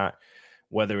him or not,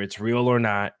 whether it's real or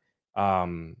not.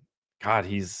 God,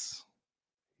 he's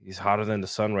hotter than the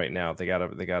sun right now. They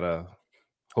gotta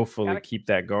hopefully keep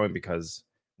that going, because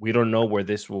we don't know where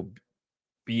this will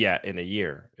be at in a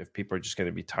year, if people are just going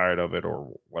to be tired of it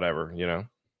or whatever,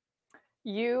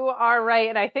 You are right.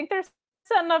 And I think they're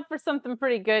setting up for something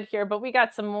pretty good here, but we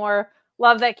got some more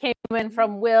love that came in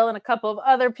from Will and a couple of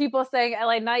other people saying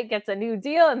LA Knight gets a new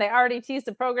deal, and they already teased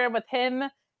a program with him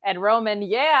and Roman.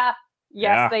 Yes,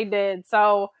 they did.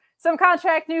 So some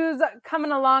contract news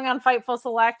coming along on Fightful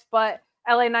Select, but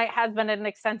LA Knight has been in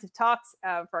extensive talks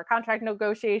for contract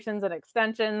negotiations and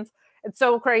extensions. It's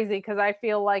so crazy because I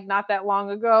feel like not that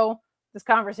long ago, this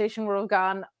conversation would have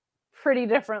gone pretty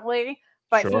differently.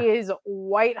 But He is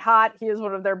white hot. He is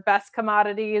one of their best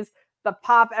commodities. The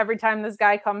pop every time this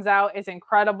guy comes out is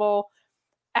incredible.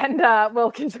 And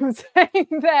Wilkins was saying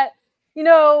that,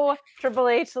 Triple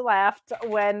H laughed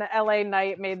when LA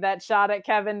Knight made that shot at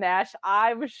Kevin Nash.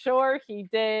 I'm sure he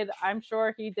did.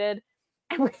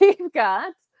 And we've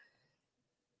got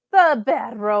the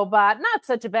bad robot, not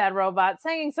such a bad robot,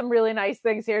 saying some really nice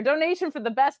things here. Donation for the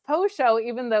best post show,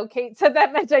 even though Kate said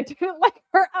that meant I didn't like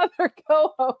her other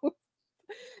co-host.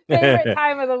 Favorite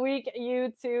time of the week.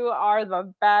 You two are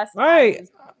the best. Right.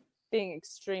 Being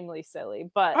extremely silly,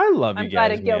 but I love you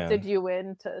guys. I'm glad I guilted you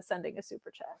into sending a super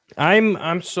chat.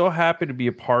 I'm so happy to be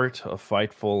a part of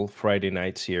Fightful Friday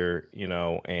nights here,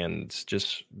 and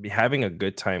just be having a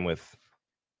good time with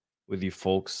you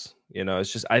folks.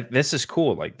 It's just this is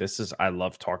cool. I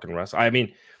love talking wrestling. I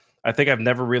mean, I think I've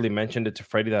never really mentioned it to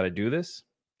Freddie that I do this,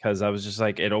 because I was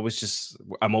just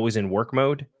I'm always in work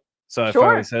mode. So I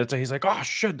finally said it to him. He's like, oh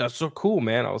shit, that's so cool,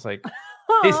 man. I was like,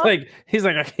 he's like,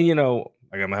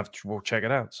 I'm gonna have to check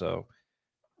it out. So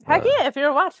heck yeah, if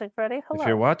you're watching, Freddie. Hello. If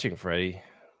you're watching, Freddie,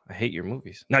 I hate your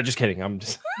movies. No, just kidding. I'm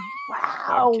just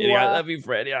wow. I'm kidding. I love you,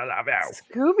 Freddie. I love you.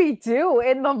 Scooby-Doo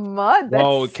in the mud.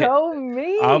 That's so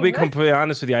mean. I'll be completely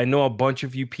honest with you. I know a bunch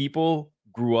of you people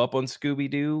grew up on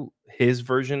Scooby-Doo, his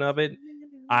version of it.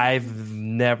 I've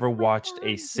never watched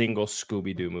a single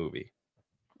Scooby-Doo movie.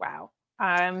 Wow.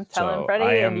 I'm telling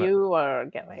Freddie, and you are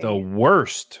getting the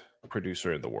worst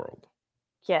producer in the world.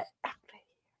 Get out of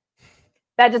here.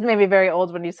 That just made me very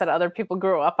old when you said other people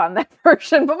grew up on that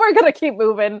version, but we're going to keep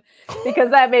moving because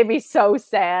that made me so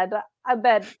sad. I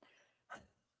bet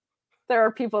there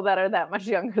are people that are that much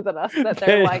younger than us that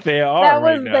they're that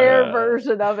was their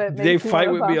version of it. They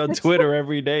fight with me on Twitter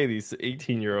every day, these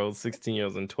 18-year-olds,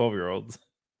 16-year-olds, and 12-year-olds.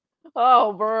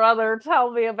 Oh, brother,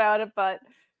 tell me about it. But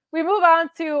we move on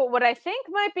to what I think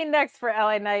might be next for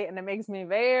LA Knight, and it makes me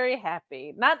very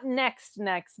happy. Not next,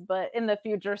 but in the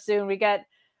future soon. We get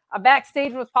a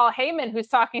backstage with Paul Heyman, who's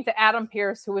talking to Adam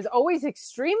Pearce, who is always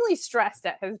extremely stressed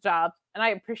at his job. and I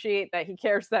appreciate that he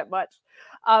cares that much,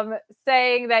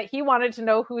 saying that he wanted to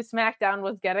know who SmackDown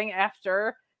was getting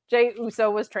after Jey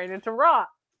Uso was traded to Raw.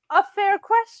 A fair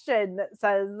question,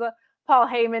 says Paul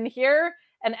Heyman here.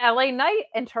 And LA Knight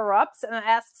interrupts and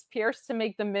asks Pierce to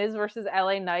make The Miz versus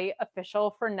LA Knight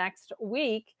official for next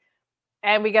week.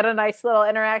 And we get a nice little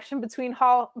interaction between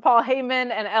Paul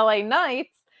Heyman and LA Knight,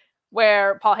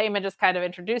 where Paul Heyman just kind of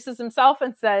introduces himself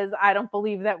and says, I don't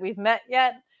believe that we've met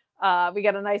yet. We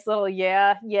got a nice little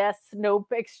yes, nope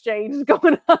exchange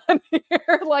going on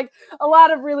here. Like a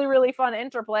lot of really, really fun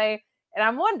interplay. And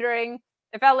I'm wondering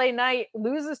if LA Knight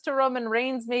loses to Roman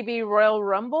Reigns, maybe Royal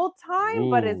Rumble time,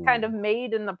 but is kind of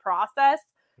made in the process.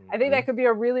 I think that could be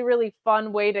a really, really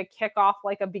fun way to kick off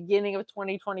like a beginning of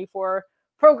 2024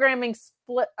 programming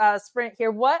sprint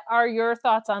here. What are your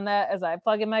thoughts on that as I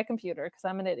plug in my computer? Because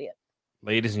I'm an idiot.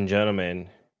 Ladies and gentlemen,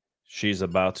 she's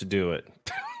about to do it.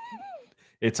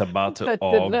 It's about to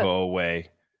all go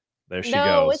away. There she goes.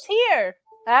 No, it's here.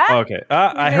 Okay.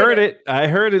 I heard it. I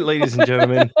heard it, ladies and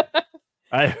gentlemen.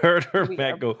 I heard her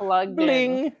Matt go bling.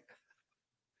 In.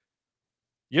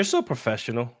 You're so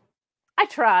professional. I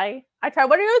try.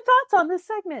 What are your thoughts on this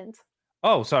segment?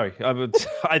 Oh, sorry. I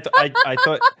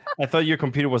thought your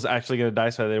computer was actually going to die,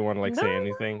 so I didn't want to say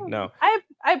anything. No. I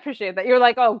appreciate that. You're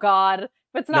like, oh God, if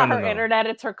it's not her internet,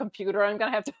 it's her computer. I'm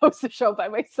gonna have to host the show by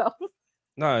myself.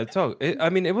 No, it's all.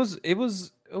 It was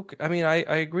okay. I mean, I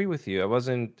agree with you. I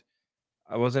wasn't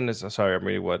as sorry. I'm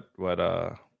reading what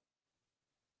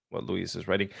Luis is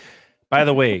writing. By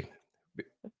the way,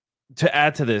 to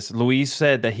add to this, Luis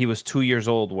said that he was 2 years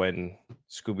old when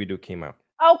Scooby-Doo came out.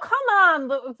 Oh, come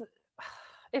on.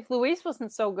 If Luis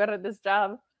wasn't so good at this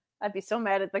job, I'd be so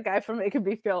mad at the guy for making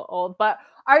me feel old. But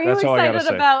are you excited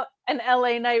about an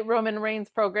LA Knight Roman Reigns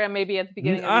program maybe at the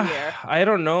beginning of the year? I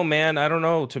don't know, man. I don't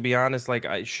know. To be honest,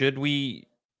 should we...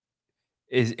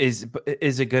 Is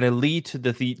it going to lead to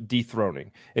the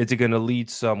dethroning? Is it going to lead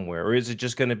somewhere, or is it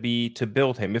just going to be to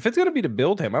build him? If it's going to be to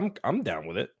build him, I'm down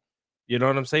with it. You know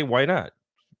what I'm saying? Why not?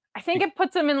 I think it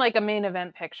puts him in like a main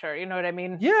event picture. You know what I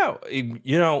mean? Yeah.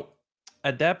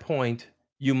 At that point,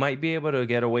 you might be able to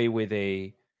get away with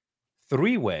a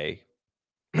 3-way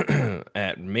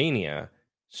at Mania,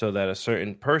 so that a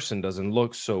certain person doesn't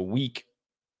look so weak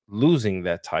losing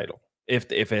that title.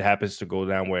 If it happens to go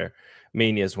down where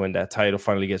Mania is when that title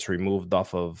finally gets removed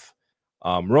off of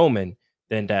Roman,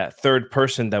 then that third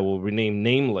person that will rename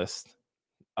Nameless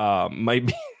might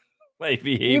be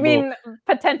able... You mean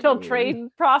potential trade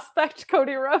prospect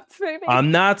Cody Rhodes, maybe?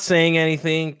 I'm not saying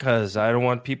anything because I don't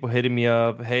want people hitting me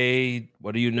up. Hey,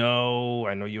 what do you know?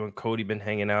 I know you and Cody been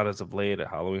hanging out as of late at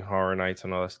Halloween Horror Nights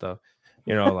and all that stuff.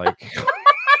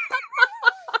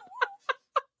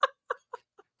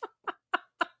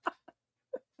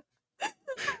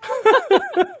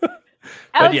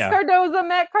 Alex Cardoza,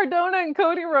 Matt Cardona, and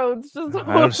Cody Rhodes.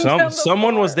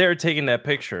 Someone was there taking that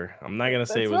picture. I'm not gonna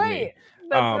say it was me.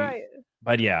 That's right.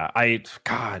 But yeah,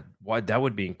 that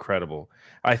would be incredible.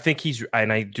 I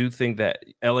do think that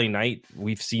LA Knight,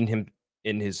 we've seen him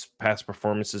in his past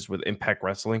performances with Impact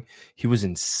Wrestling. He was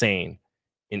insane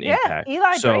in Impact.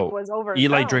 Eli Drake was over.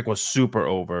 Eli Drake was super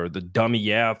over. The dummy,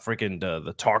 freaking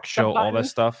the talk show, all that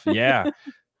stuff. Yeah.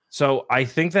 So I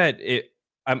think that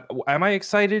am I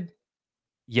excited?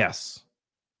 Yes.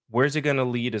 Where's it going to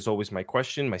lead is always my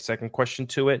question. My second question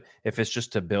to it, if it's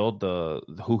just to build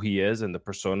who he is and the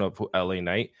persona of LA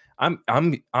Knight, I'm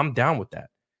down with that.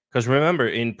 Because remember,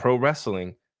 in pro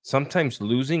wrestling, sometimes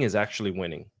losing is actually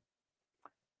winning.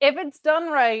 If it's done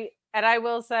right, and I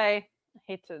will say,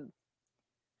 this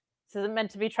isn't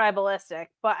meant to be tribalistic,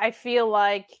 but I feel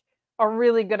like a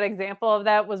really good example of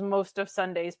that was most of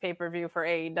Sunday's pay-per-view for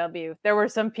AEW. There were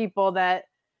some people that,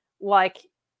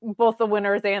 both the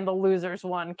winners and the losers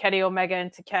won. Kenny Omega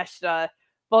and Takeshita,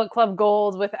 Bullet Club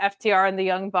Gold with FTR and the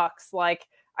Young Bucks. I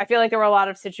feel like there were a lot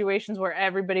of situations where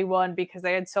everybody won because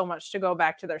they had so much to go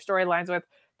back to their storylines with.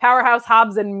 Powerhouse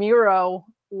Hobbs and Miro,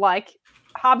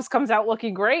 Hobbs comes out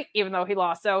looking great, even though he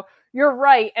lost. So you're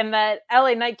right. And that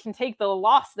LA Knight can take the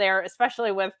loss there,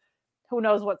 especially with who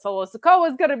knows what Solo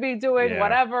Sikoa is going to be doing,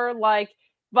 whatever.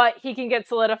 But he can get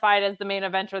solidified as the main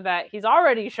eventer that he's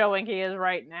already showing he is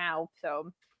right now.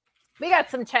 So we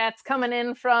got some chats coming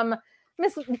in from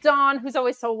Miss Dawn, who's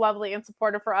always so lovely and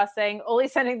supportive for us, saying, only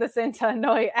sending this in to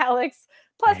annoy Alex,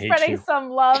 plus spreading some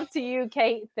love to you,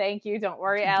 Kate. Thank you. Don't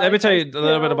worry, Alex. Let me tell you a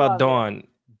little bit about Dawn.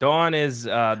 Dawn is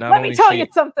not only... Let me tell you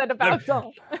something about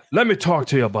Dawn. Let me talk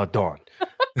to you about Dawn.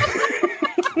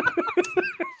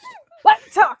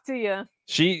 Let's talk to you.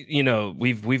 She,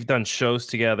 we've done shows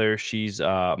together.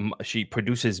 She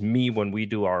produces me when we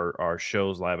do our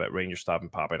shows live at Ranger Stop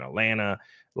and Pop in Atlanta.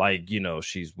 Like,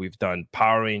 we've done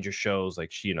Power Ranger shows.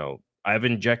 Like, I've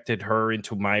injected her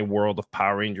into my world of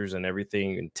Power Rangers and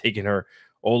everything, and taken her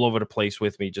all over the place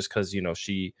with me, just because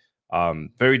she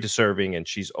very deserving, and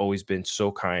she's always been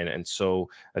so kind. And so,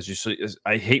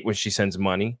 I hate when she sends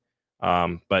money.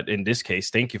 But in this case,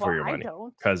 thank you for your money.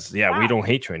 Because we don't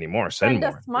hate you anymore. Send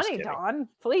more. Us money, Dawn.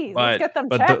 Please, let's get them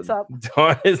chats up.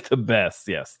 Dawn is the best.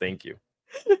 Yes, thank you.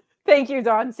 Thank you,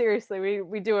 Dawn. Seriously,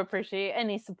 we do appreciate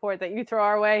any support that you throw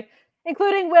our way,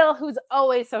 including Will, who's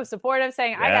always so supportive,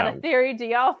 saying, I got a theory. Do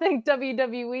y'all think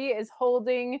WWE is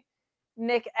holding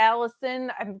Nick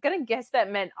Allison? I'm going to guess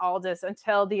that meant Aldis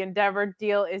until the Endeavor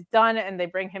deal is done and they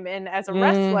bring him in as a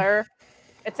wrestler.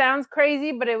 It sounds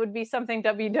crazy, but it would be something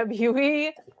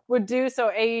WWE would do,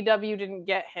 so AEW didn't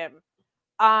get him.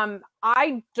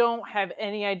 I don't have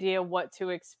any idea what to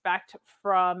expect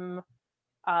from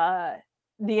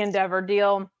the Endeavor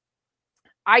deal.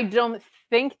 I don't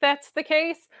think that's the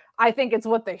case. I think it's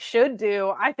what they should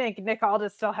do. I think Nick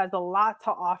Aldis still has a lot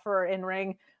to offer in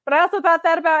ring, but I also thought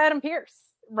that about Adam Pearce,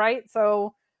 right?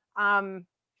 So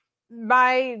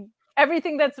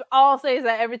everything that's all I'll say is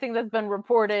that everything that's been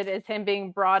reported is him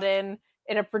being brought in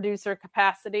a producer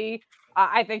capacity.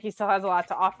 I think he still has a lot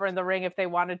to offer in the ring if they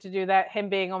wanted to do that. Him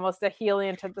being almost a heel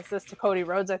antithesis to Cody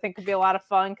Rhodes, I think could be a lot of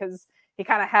fun because he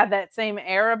kind of had that same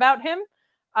air about him.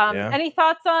 Any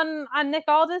thoughts on Nick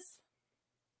Aldis?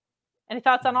 Any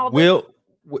thoughts on Aldis?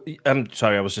 I'm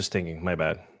sorry, I was just thinking. My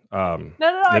bad. No.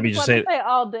 Maybe just say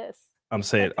Aldis. I'm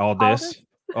saying Aldis.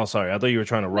 Oh, sorry. I thought you were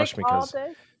trying to rush me because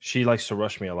she likes to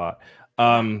rush me a lot.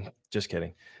 Just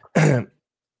kidding.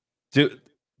 Do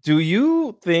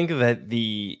you think that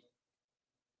the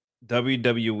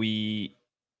WWE,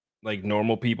 like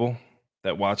normal people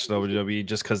that watch WWE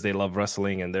just because they love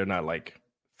wrestling and they're not like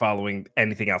following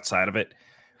anything outside of it,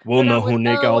 will know who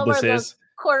Nick Aldis is?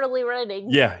 Quarterly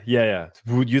ratings. Yeah.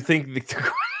 Would you think?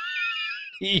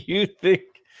 You think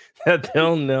that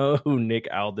they'll know who Nick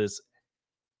Aldis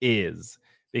is?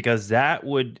 Because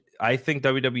I think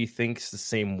WWE thinks the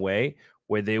same way,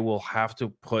 where they will have to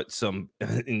put some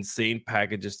insane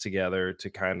packages together to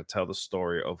kind of tell the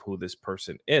story of who this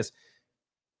person is.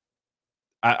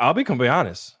 I'll be completely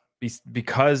honest,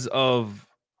 because of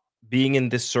being in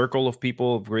this circle of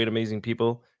people, of great, amazing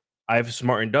people, I've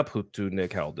smartened up who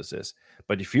Nick Aldis is.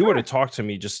 But if you were to talk to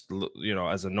me just,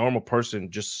 as a normal person,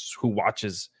 just who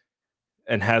watches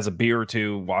and has a beer or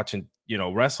two watching,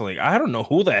 wrestling, I don't know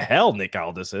who the hell Nick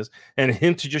Aldis is. And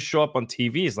him to just show up on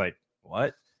TV is like,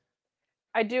 what?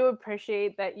 I do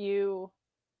appreciate that you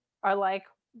are like,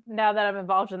 now that I'm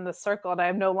involved in the circle and I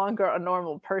am no longer a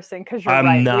normal person, because you're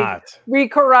I'm not. We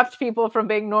corrupt people from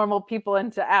being normal people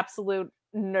into absolute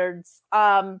nerds.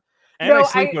 And I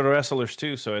sleep with wrestlers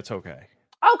too, so it's okay.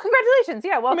 Oh, congratulations.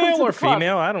 Yeah, welcome Male to the or club.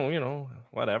 female, I don't,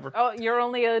 whatever. Oh, you're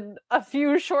only a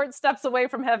few short steps away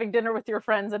from having dinner with your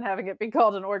friends and having it be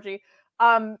called an orgy.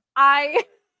 God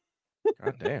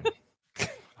damn.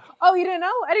 Oh, you didn't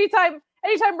know?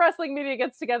 Anytime wrestling media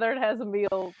gets together and has a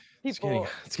meal, people...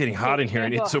 It's getting hot in here. I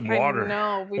need some water.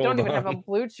 No, we don't even have a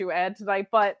Blue Chew ad tonight,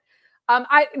 but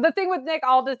the thing with Nick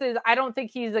Aldis is I don't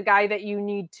think he's a guy that you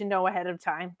need to know ahead of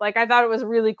time. Like, I thought it was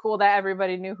really cool that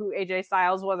everybody knew who AJ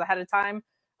Styles was ahead of time.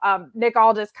 Nick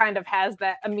Aldis kind of has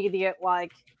that immediate,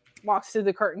 like, walks through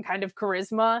the curtain kind of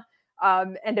charisma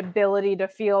and ability to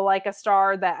feel like a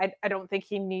star that I don't think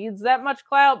he needs that much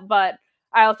clout, but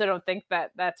I also don't think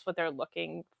that that's what they're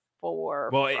looking for.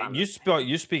 Well, you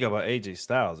speak about AJ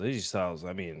Styles. AJ Styles,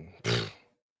 I mean,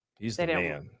 he's the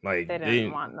man. Like, they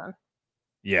didn't want none.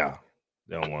 Yeah,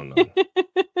 they don't want none.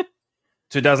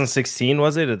 2016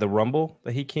 was it at the Rumble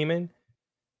that he came in,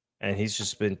 and he's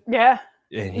just been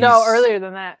earlier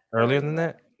than that. Earlier than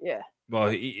that, yeah.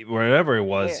 Well, wherever it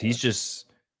was, he's just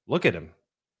look at him.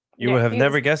 You would have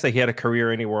never guessed that he had a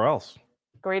career anywhere else.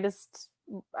 Greatest.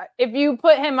 If you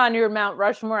put him on your Mount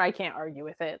Rushmore, I can't argue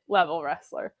with it. Level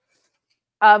wrestler.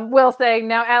 Will saying,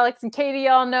 now Alex and Katie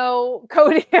all know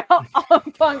Cody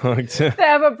Punk to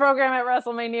have a program at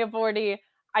WrestleMania 40.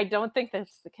 I don't think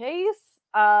that's the case.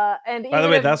 And by the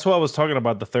way, that's what I was talking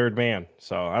about, the third man.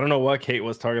 So I don't know what Kate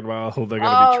was talking about, who they're going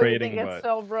to be trading. I think it's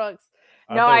Phil Brooks.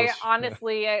 I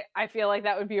honestly feel like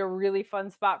that would be a really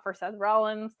fun spot for Seth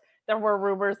Rollins. There were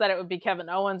rumors that it would be Kevin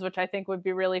Owens, which I think would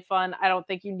be really fun. I don't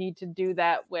think you need to do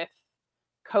that with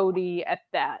Cody at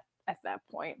that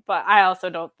point. But I also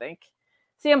don't think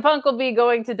CM Punk will be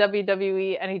going to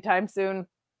WWE anytime soon.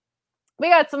 We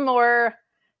got some more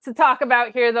to talk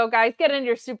about here, though, guys. Get in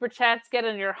your super chats, get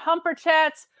in your humper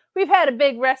chats. we've had a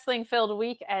big wrestling-filled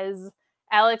week, as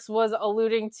Alex was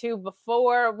alluding to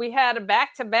before. We had a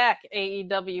back-to-back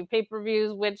AEW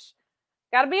pay-per-views, which,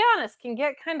 gotta be honest, can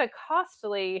get kind of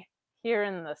costly here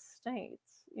in the States.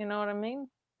 You know what I mean?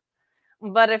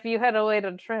 But if you had a way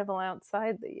to travel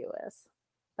outside the U.S.,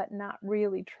 but not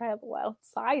really travel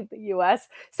outside the U.S.,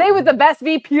 say with the best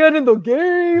VPN in the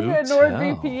game, and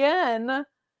NordVPN.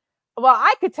 Well,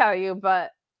 I could tell you,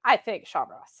 but I think Sean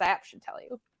Ross Sapp should tell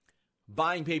you.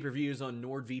 Buying pay-per-views on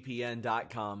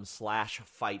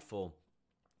NordVPN.com/Fightful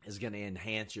is going to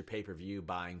enhance your pay-per-view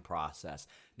buying process.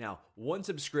 Now, one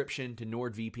subscription to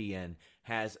NordVPN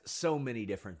has so many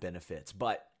different benefits,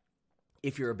 but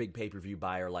if you're a big pay-per-view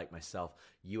buyer like myself,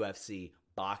 UFC,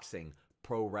 boxing,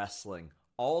 pro wrestling,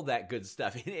 all that good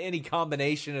stuff, any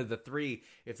combination of the three,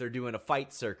 if they're doing a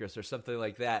fight circus or something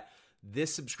like that,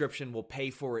 this subscription will pay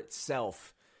for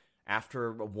itself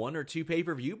after one or two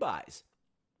pay-per-view buys.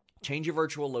 Change your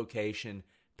virtual location,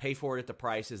 pay for it at the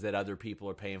prices that other people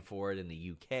are paying for it in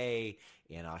the UK,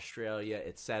 in Australia,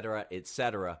 etc.,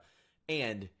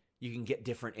 and you can get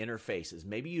different interfaces.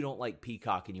 Maybe you don't like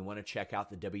Peacock and you want to check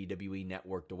out the WWE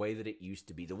Network the way that it used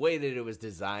to be, the way that it was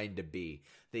designed to be,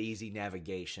 the easy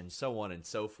navigation, so on and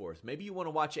so forth. Maybe you want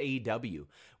to watch AEW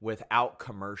without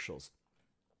commercials.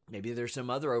 Maybe there's some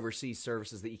other overseas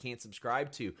services that you can't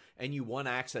subscribe to and you want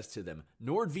access to them.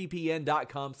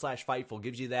 NordVPN.com/Fightful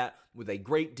gives you that with a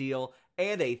great deal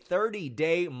and a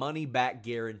 30-day money-back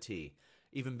guarantee.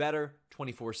 Even better,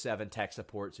 24/7 tech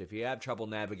support. So if you have trouble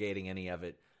navigating any of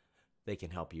it, they can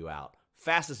help you out.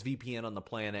 Fastest VPN on the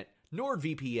planet,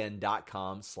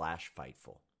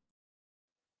 NordVPN.com/Fightful.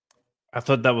 I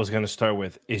thought that was going to start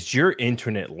with, is your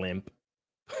internet limp?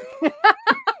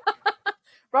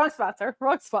 Wrong sponsor.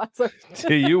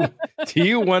 Do you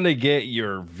want to get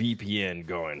your VPN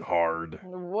going hard?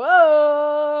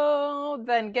 Whoa!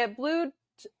 Then get Blue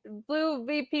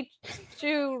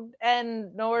VPN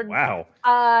and Nord. Wow.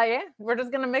 Yeah, we're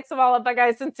just gonna mix them all up. But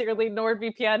guys, sincerely,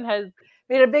 NordVPN has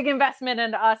made a big investment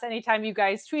into us. Anytime you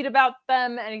guys tweet about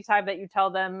them, anytime that you tell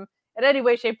them in any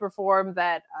way, shape, or form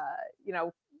that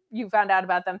you found out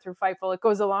about them through Fightful, it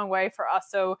goes a long way for us.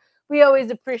 So we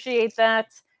always appreciate that.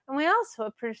 And we also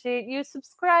appreciate you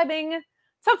subscribing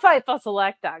to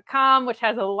FightfulSelect.com, which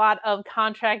has a lot of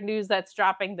contract news that's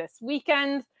dropping this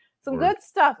weekend. Some good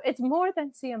stuff. It's more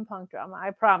than CM Punk drama,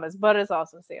 I promise, but it's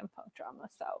also CM Punk drama.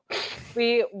 So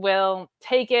we will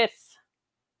take it.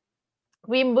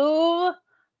 We move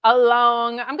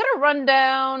along. I'm going to run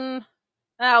down.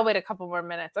 I'll wait a couple more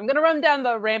minutes. I'm going to run down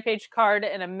the Rampage card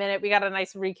in a minute. We got a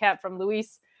nice recap from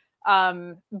Luis.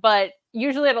 But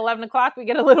usually at 11 o'clock, we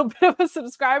get a little bit of a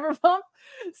subscriber bump.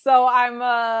 So I'm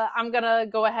going to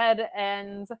go ahead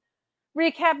and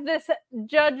recap this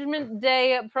Judgment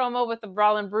Day promo with the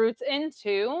Brawling Brutes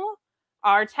into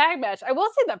our tag match. I will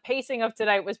say the pacing of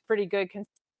tonight was pretty good,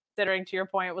 considering, to your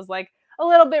point, it was like a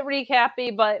little bit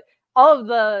recappy, but all of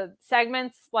the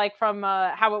segments, like from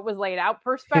how it was laid out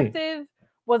perspective,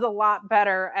 was a lot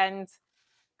better. And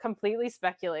completely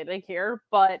speculating here,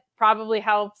 but probably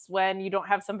helps when you don't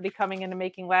have somebody coming in and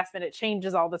making last minute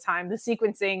changes all the time. The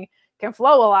sequencing can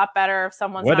flow a lot better if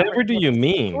someone's whatever do you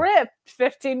mean script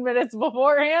 15 minutes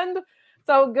beforehand.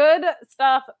 So good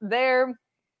stuff there.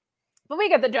 But we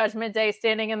get the Judgment Day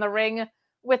standing in the ring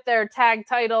with their tag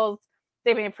titles.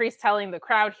 Damian Priest telling the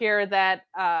crowd here that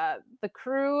the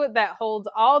crew that holds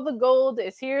all the gold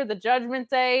is here, the Judgment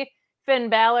Day. Finn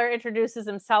Balor introduces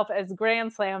himself as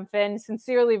Grand Slam Finn.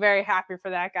 Sincerely very happy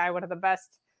for that guy. One of the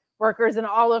best workers in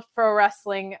all of pro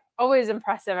wrestling. Always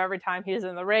impressive every time he's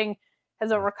in the ring.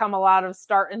 Has overcome a lot of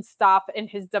start and stop in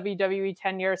his WWE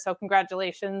tenure. So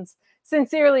congratulations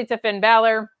sincerely to Finn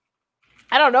Balor.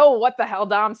 I don't know what the hell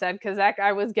Dom said, because that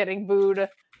guy was getting booed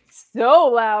so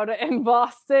loud in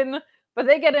Boston. But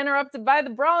they get interrupted by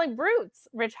the Brawling Brutes.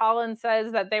 Rich Holland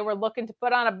says that they were looking to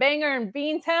put on a banger in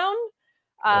Beantown.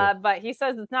 But he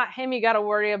says it's not him you got to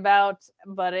worry about,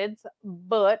 but it's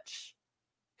Butch.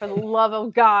 For the love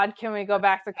of God, can we go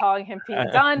back to calling him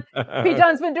Pete Dunne? Pete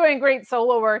Dunne's been doing great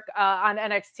solo work on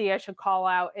NXT. I should call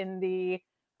out in the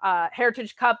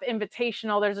Heritage Cup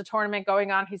Invitational. There's a tournament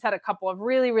going on. He's had a couple of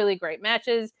really, really great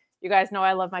matches. You guys know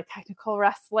I love my technical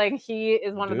wrestling. He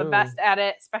is one of the best at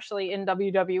it, especially in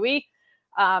WWE.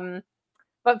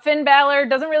 But Finn Balor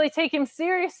doesn't really take him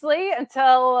seriously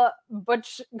until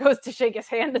Butch goes to shake his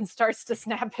hand and starts to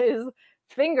snap his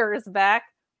fingers back,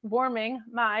 warming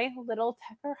my little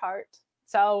Tecker heart.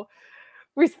 So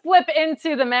we flip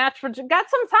into the match, which got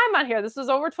some time on here. This was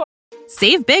over 12.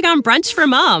 Save big on brunch for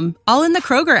mom, all in the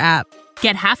Kroger app.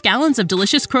 Get half gallons of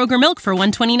delicious Kroger milk for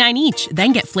 $1.29 each.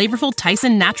 Then get flavorful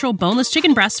Tyson natural boneless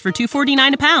chicken breasts for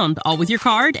 $2.49 a pound, all with your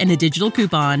card and a digital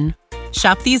coupon.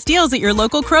 Shop these deals at your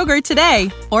local Kroger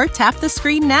today, or tap the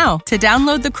screen now to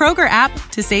download the Kroger app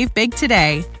to save big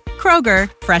today.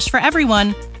 Kroger, fresh for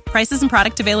everyone. Prices and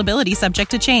product availability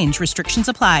subject to change. Restrictions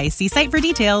apply. See site for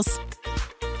details.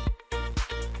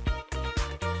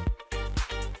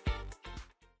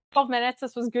 12 minutes.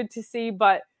 This was good to see,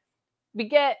 but we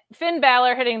get Finn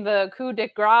Balor hitting the coup de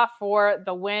grace for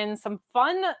the win. Some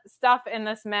fun stuff in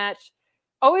this match.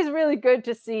 Always really good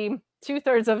to see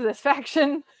 2/3 of this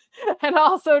faction and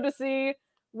also to see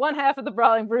one half of the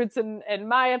Brawling Brutes, in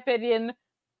my opinion.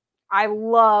 I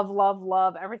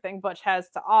love everything Butch has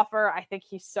to offer. I think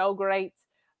he's so great.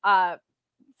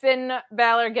 Finn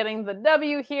Balor getting the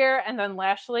W here, and then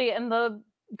Lashley and Bobby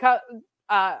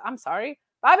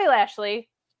Lashley,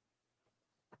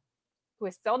 who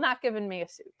is still not giving me a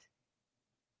suit.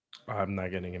 I'm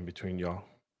not getting in between y'all.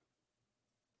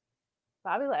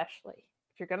 Bobby Lashley,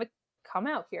 if you're going to come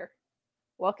out here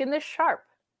looking this sharp,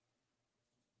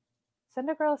 send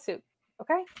a girl a suit,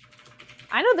 okay?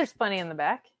 I know there's plenty in the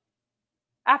back.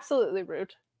 Absolutely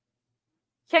rude.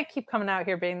 Can't keep coming out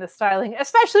here being this styling,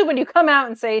 especially when you come out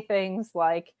and say things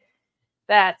like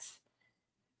that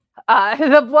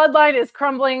the bloodline is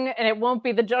crumbling and it won't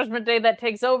be the Judgment Day that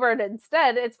takes over, and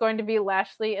instead it's going to be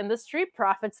Lashley and the Street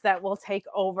Profits that will take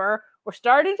over. We're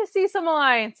starting to see some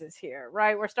alliances here,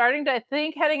 right? We're starting to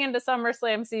think heading into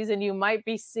SummerSlam season, you might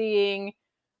be seeing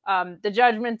the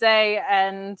Judgment Day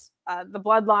and the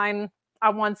bloodline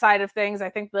on one side of things.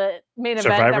 I think the main event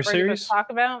Survivor that we're going Series? to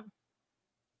talk about.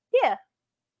 Yeah.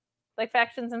 Like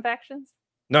factions and factions.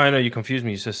 No, I know you confused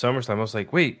me. You said SummerSlam. I was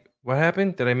like, wait, what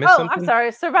happened? Did I miss something? I'm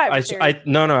sorry. Survivor Series.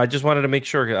 No, I just wanted to make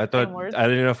sure. I thought words. I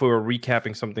didn't know if we were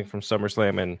recapping something from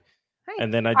SummerSlam,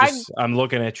 and then I'm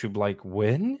looking at you like,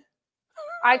 when?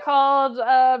 I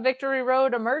called Victory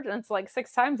Road Emergence like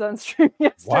 6 times on stream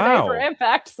yesterday for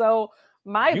Impact, so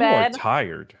my bad. You are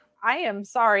tired. I am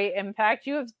sorry, Impact.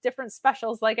 You have different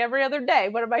specials like every other day.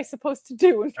 What am I supposed to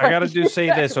do? I gotta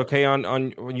say this, okay?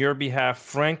 On your behalf,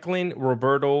 Franklin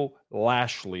Roberto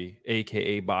Lashley,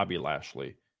 aka Bobby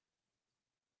Lashley.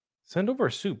 Send over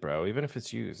a suit, bro. Even if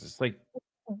it's used, it's like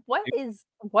what is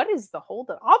the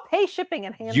hold up? I'll pay shipping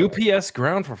and handling. UPS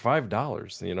ground for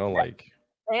 $5. You know, like.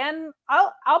 And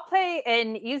I'll pay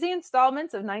in easy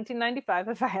installments of $19.95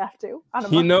 if I have to.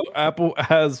 Apple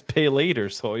has pay later,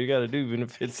 so all you got to do, even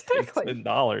if it's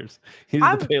 $10,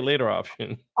 use the pay later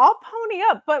option. I'll pony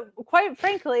up, but quite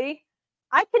frankly,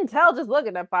 I can tell just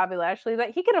looking at Bobby Lashley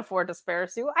that he can afford to spare a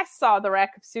suit. I saw the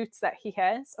rack of suits that he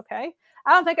has. Okay,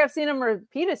 I don't think I've seen him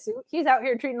repeat a suit. He's out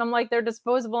here treating them like they're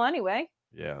disposable anyway.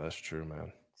 Yeah, that's true,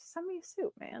 man. Send me a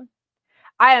suit, man.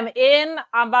 I am in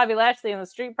on Bobby Lashley and the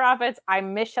Street Profits. I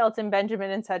miss Shelton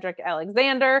Benjamin and Cedric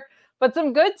Alexander, but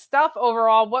some good stuff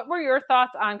overall. What were your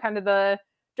thoughts on kind of the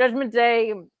Judgment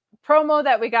Day promo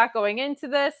that we got going into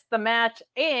this, the match,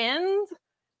 and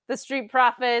the Street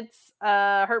Profits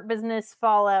Hurt Business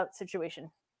Fallout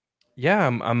situation? Yeah,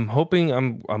 I'm hoping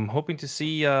to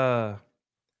see. It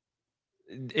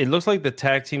looks like the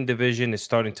tag team division is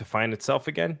starting to find itself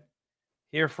again.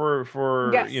 Here for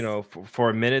yes. for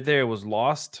a minute there, it was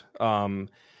lost. When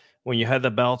you had the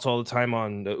belts all the time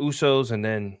on the Usos, and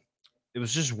then it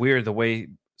was just weird the way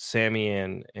Sammy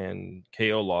and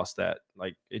KO lost that.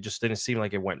 Like, it just didn't seem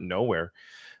like it went nowhere.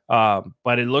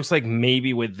 But it looks like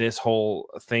maybe with this whole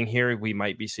thing here, we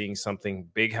might be seeing something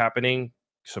big happening.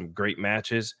 Some great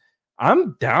matches.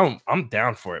 I'm down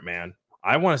for it, man.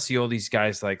 I want to see all these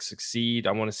guys like succeed.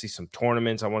 I want to see some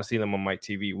tournaments. I want to see them on my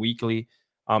TV weekly.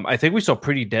 I think we saw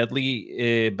Pretty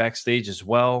Deadly backstage as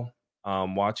well,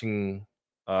 watching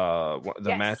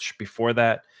the match before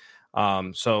that.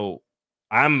 So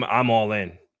I'm all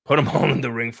in. Put them all in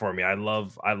the ring for me. I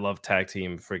love tag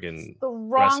team friggin' the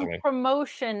wrong wrestling.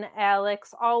 Promotion,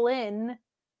 Alex. All In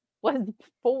was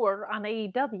before on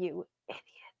AEW. Idiot.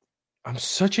 I'm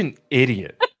such an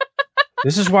idiot.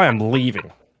 This is why I'm leaving.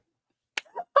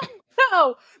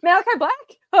 Oh, Malachi Black?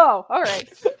 Oh, all right.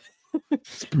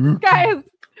 Guys,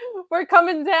 we're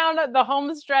coming down the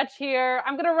home stretch here.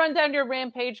 I'm going to run down your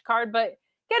Rampage card, but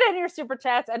get in your super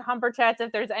chats and humper chats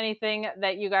if there's anything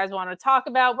that you guys want to talk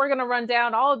about. We're going to run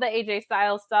down all of the AJ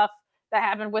Styles stuff that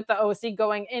happened with the OC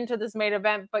going into this main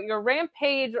event. But your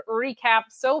Rampage recap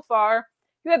so far,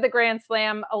 you had the Grand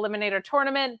Slam Eliminator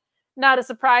Tournament. Not a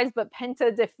surprise, but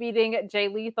Penta defeating Jay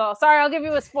Lethal. Sorry, I'll give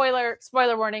you a spoiler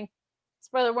warning.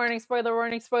 Spoiler warning.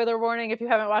 If you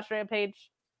haven't watched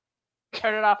Rampage,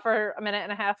 turn it off for a minute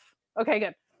and a half. Okay,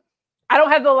 good. I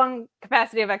don't have the lung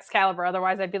capacity of Excalibur.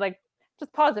 Otherwise, I'd be like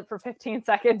just pause it for 15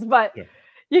 seconds. But Yeah.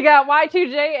 you got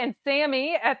Y2J and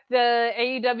Sammy at the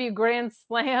AEW Grand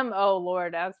Slam. Oh,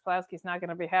 Lord, Alex Pulaski's not going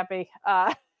to be happy.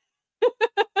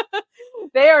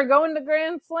 They are going to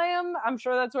Grand Slam. I'm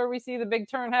sure that's where we see the big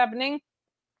turn happening.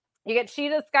 You get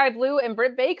Sheeta, Sky Blue, and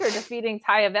Britt Baker defeating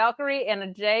Taya Valkyrie,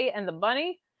 Anna Jay, and the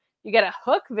Bunny. You get a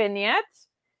Hook vignette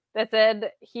that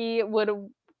said he would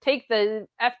take the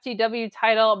FTW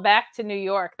title back to New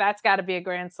York. That's got to be a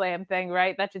Grand Slam thing,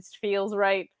 right? That just feels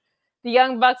right. The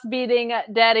Young Bucks beating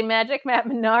Daddy Magic, Matt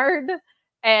Menard,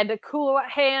 and Cool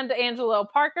Hand, Angelo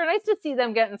Parker. Nice to see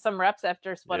them getting some reps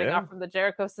after splitting off from the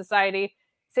Jericho Society.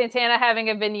 Santana having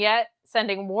a vignette,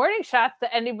 sending warning shots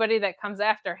to anybody that comes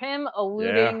after him,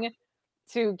 alluding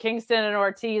to Kingston and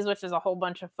Ortiz, which is a whole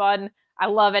bunch of fun. I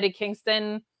love Eddie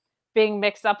Kingston being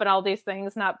mixed up in all these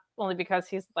things, not only because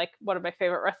he's like one of my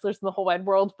favorite wrestlers in the whole wide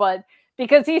world, but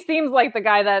because he seems like the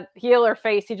guy that heel or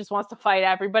face, he just wants to fight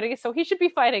everybody. So he should be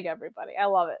fighting everybody. I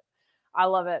love it. I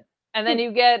love it. And then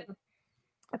you get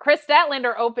a Chris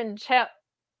Statlander Open Challenge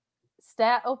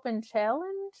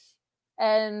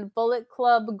and Bullet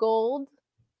Club Gold.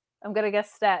 I'm going to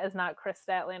guess Stat is not Chris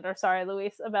Statlander. Sorry,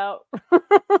 Luis, about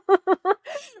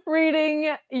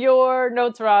reading your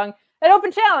notes wrong. An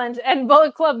Open Challenge and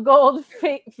Bullet Club Gold.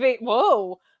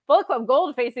 Bullet Club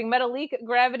Gold facing Metalik,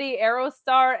 Gravity,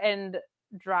 Aerostar, and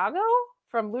Drago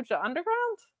from Lucha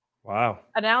Underground. Wow.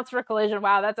 Announced for Collision.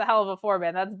 Wow, that's a hell of a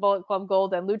four-man. That's Bullet Club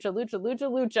Gold and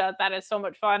Lucha. That is so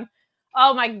much fun.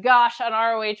 Oh my gosh, on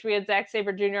ROH, we had Zack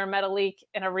Sabre Jr. and Metalik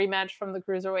in a rematch from the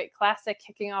Cruiserweight Classic,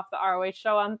 kicking off the ROH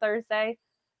show on Thursday.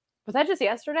 Was that just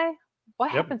yesterday?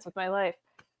 What happens with my life?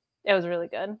 It was really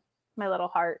good. My little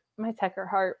heart, my Tekker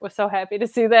heart was so happy to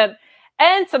see that.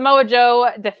 And Samoa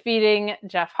Joe defeating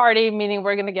Jeff Hardy, meaning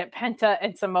we're going to get Penta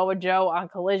and Samoa Joe on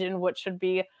Collision, which should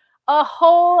be a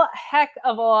whole heck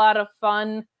of a lot of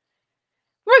fun.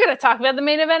 We're going to talk about the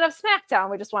main event of SmackDown.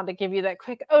 We just wanted to give you that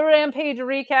quick Rampage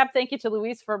recap. Thank you to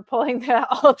Luis for pulling that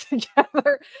all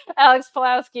together. Alex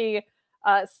Pulaski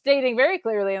stating very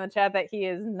clearly in the chat that he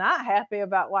is not happy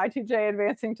about Y2J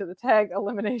advancing to the tag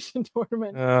elimination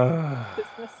tournament.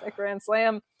 Dismiss at Grand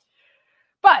Slam.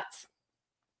 But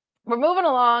we're moving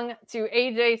along to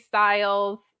AJ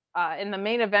Styles in the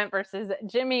main event versus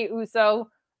Jimmy Uso.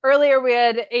 Earlier, we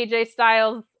had AJ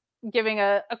Styles giving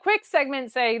a quick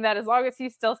segment saying that as long as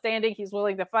he's still standing, he's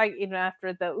willing to fight even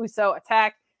after the Uso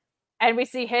attack. And we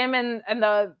see him and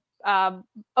the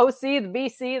OC, the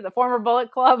BC, the former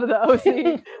Bullet Club, the OC,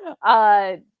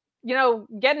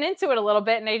 getting into it a little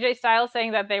bit. And AJ Styles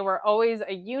saying that they were always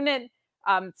a unit.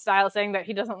 Styles saying that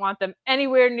he doesn't want them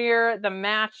anywhere near the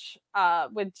match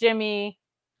with Jimmy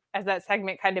as that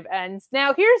segment kind of ends.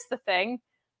 Now, here's the thing.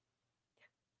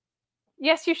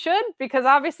 Yes, you should, because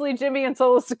obviously Jimmy and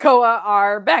Solo Sikoa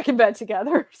are back in bed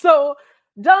together. So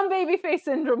dumb babyface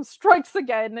syndrome strikes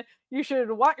again. You should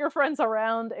want your friends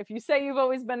around. If you say you've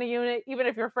always been a unit, even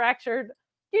if you're fractured,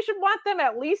 you should want them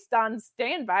at least on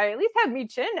standby. At least have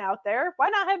Mi-Chin out there. Why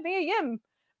not have Mia Yim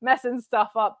messing stuff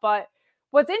up? But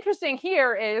what's interesting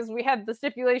here is we had the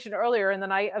stipulation earlier in the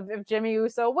night of if Jimmy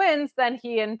Uso wins, then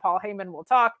he and Paul Heyman will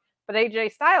talk. But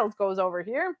AJ Styles goes over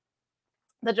here.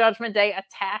 The Judgment Day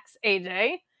attacks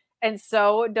AJ, and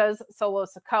so does Solo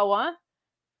Sikoa.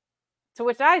 To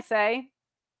which I say,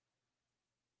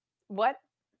 what?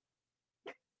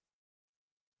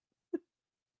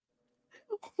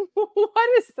 What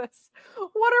is this?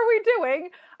 What are we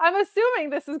doing? I'm assuming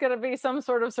this is going to be some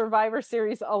sort of Survivor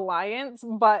Series alliance,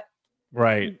 but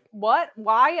right. What?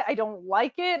 Why? I don't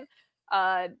like it.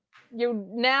 You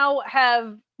now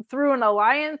have, through an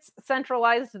alliance,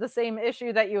 centralized the same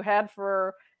issue that you had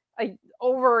for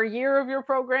over a year of your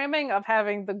programming of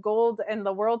having the gold and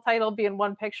the world title be in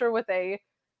one picture with a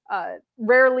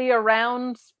rarely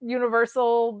around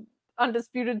universal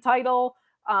undisputed title,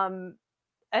 and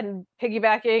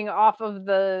piggybacking off of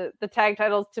the tag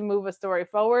titles to move a story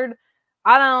forward.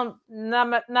 Not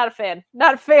a fan.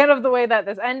 Not a fan of the way that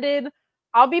this ended.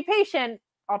 I'll be patient.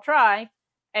 I'll try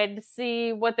and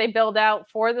see what they build out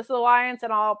for this alliance.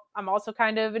 And I'm also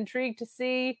kind of intrigued to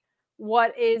see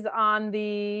what is on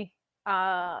the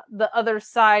other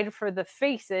side for the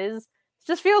faces. It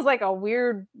just feels like a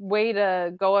weird way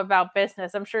to go about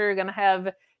business. I'm sure you're going to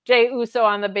have Jey Uso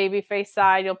on the babyface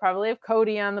side. You'll probably have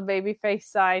Cody on the babyface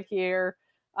side here.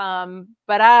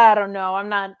 But I don't know.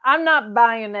 I'm not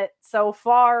buying it so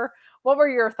far. What were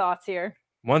your thoughts here?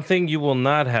 One thing you will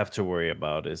not have to worry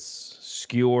about is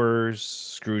skewers,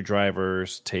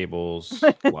 screwdrivers, tables,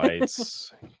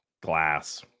 lights,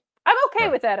 glass. I'm okay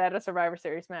with that at a Survivor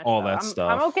Series match. All that stuff.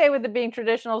 I'm okay with it being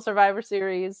traditional Survivor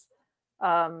Series.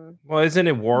 Well, isn't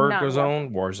it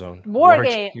Warzone? War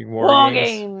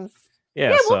games.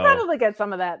 Yeah, we'll probably get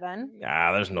some of that then.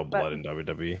 There's no blood in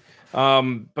WWE.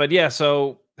 But yeah,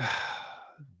 so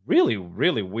really,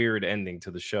 really weird ending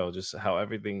to the show. Just how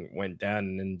everything went down,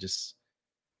 and then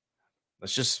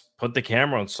let's just put the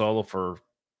camera on Solo for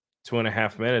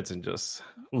 2.5 minutes and just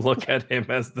look at him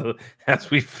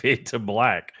as we fade to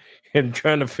black and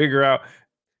trying to figure out.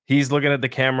 He's looking at the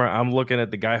camera. I'm looking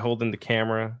at the guy holding the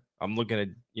camera. I'm looking at,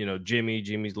 Jimmy.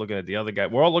 Jimmy's looking at the other guy.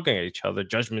 We're all looking at each other.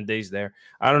 Judgment Day's there.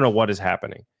 I don't know what is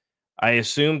happening. I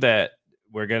assume that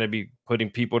we're going to be putting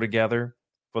people together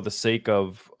for the sake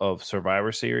of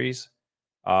Survivor Series.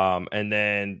 And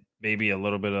then maybe a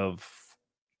little bit of,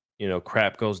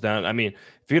 crap goes down. I mean,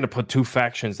 if you're going to put two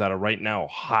factions that are right now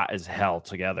hot as hell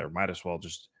together, might as well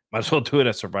do it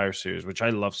at Survivor Series, which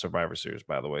I love Survivor Series,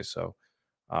 by the way. So,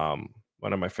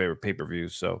 one of my favorite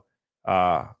pay-per-views. So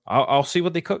I'll see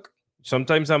what they cook.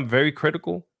 Sometimes I'm very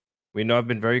critical. We know I've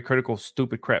been very critical of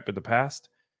stupid crap in the past,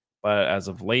 but as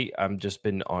of late, I'm just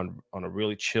been on a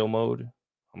really chill mode.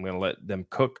 I'm going to let them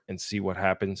cook and see what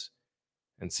happens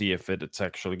and see if it's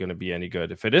actually going to be any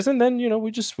good. If it isn't, then,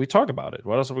 we talk about it.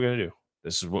 What else are we going to do?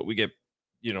 This is what we get,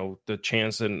 the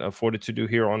chance and afforded to do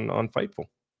here on Fightful.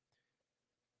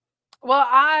 Well,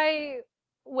 I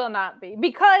will not be,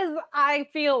 because I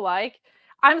feel like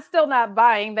I'm still not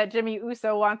buying that Jimmy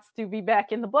Uso wants to be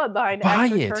back in the bloodline. Buy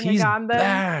it. He's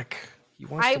back. He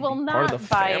wants I to will be not part of the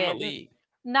buy family. it.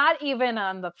 Not even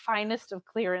on the finest of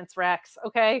clearance racks,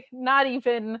 okay? Not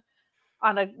even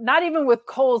with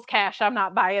Cole's cash. I'm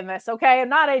not buying this, okay? I'm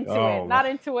not into it. Not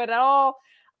into it at all.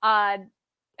 I'm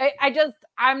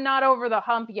not over the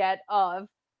hump yet of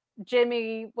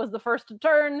Jimmy was the first to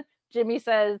turn. Jimmy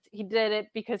says he did it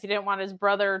because he didn't want his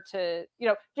brother to,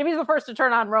 Jimmy's the first to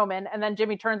turn on Roman, and then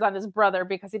Jimmy turns on his brother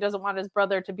because he doesn't want his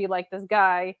brother to be like this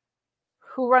guy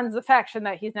who runs the faction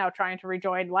that he's now trying to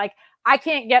rejoin. Like, I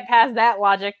can't get past that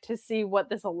logic to see what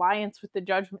this alliance with the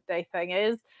Judgment Day thing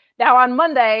is. Now, on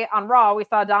Monday on Raw, we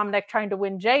saw Dominic trying to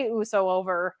win Jey Uso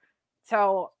over.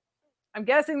 So I'm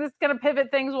guessing this is going to pivot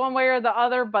things one way or the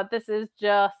other, but this is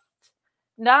just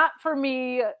not for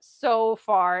me so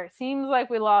far. It seems like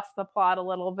we lost the plot a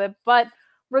little bit, but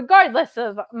regardless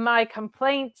of my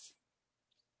complaints,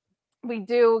 we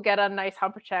do get a nice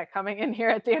humper chat coming in here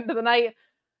at the end of the night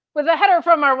with a header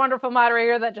from our wonderful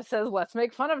moderator that just says, "Let's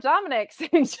make fun of Dominic."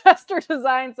 Chester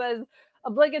Design says,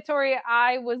 "Obligatory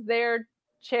I was there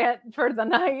chant for the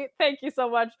night." Thank you so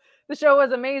much. The show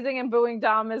was amazing, and booing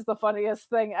Dom is the funniest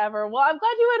thing ever. Well, I'm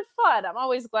glad you had fun. I'm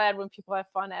always glad when people have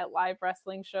fun at live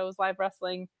wrestling shows. Live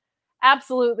wrestling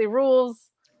absolutely rules.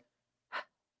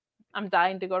 I'm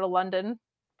dying to go to London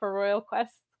for Royal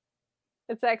Quest.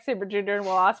 It's Zack Sabre Jr. and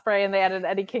Will Ospreay, and they added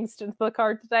Eddie Kingston to the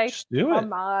card today. Just do it.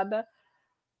 Come on.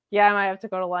 Yeah, I might have to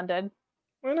go to London.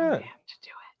 Why not? I have to do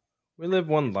it. We live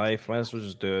one life. Might as well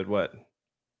just do it. What?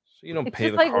 So you don't It's pay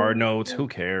just the like- card notes. Who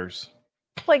cares?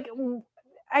 Like,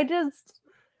 I just...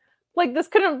 Like, this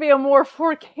couldn't be a more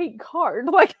 4K card.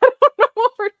 Like, I don't know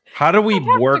what How do we I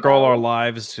have to work all go. our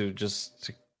lives to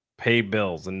pay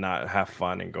bills and not have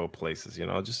fun and go places?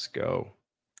 Just go.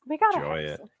 We gotta enjoy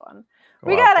have it. some fun. Go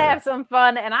We out gotta there. have some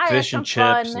fun, and I Fish have and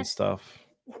some chips fun. and stuff.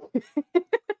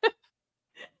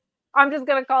 I'm just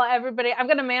gonna call everybody. I'm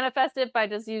gonna manifest it by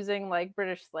just using like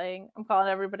British slang. I'm calling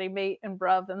everybody mate and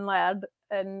bruv and lad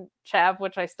and chav,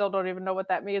 which I still don't even know what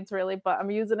that means really, but I'm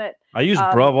using it. I use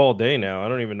bruv all day now. I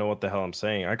don't even know what the hell I'm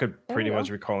saying. I could There pretty you much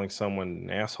go. be calling someone an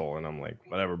asshole, and I'm like,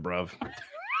 whatever, bruv.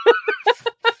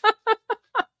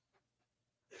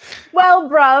 Well,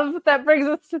 bruv, that brings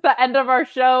us to the end of our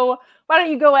show. Why don't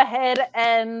you go ahead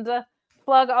and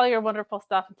plug all your wonderful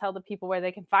stuff and tell the people where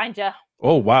they can find you.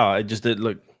 Oh wow! I just did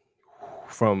look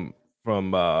from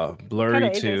blurry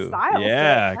Kinda to AJ Styles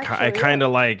yeah. there, I actually,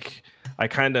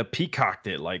 kind of peacocked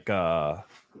it like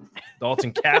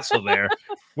Dalton Castle there.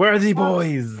 Where are the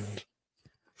boys?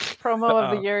 Promo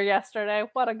of the year yesterday.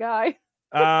 What a guy.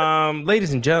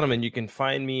 Ladies and gentlemen, you can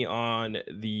find me on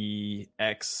the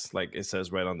X, like it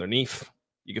says right underneath.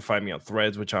 You can find me on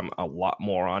Threads, which I'm a lot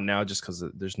more on now, just because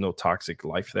there's no toxic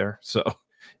life there. So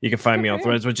you can find me on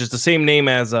Threads, which is the same name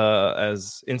as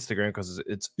Instagram because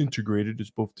it's integrated.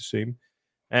 It's both the same.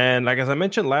 And like as I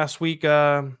mentioned last week,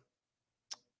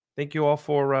 thank you all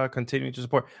for continuing to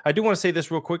support. I do want to say this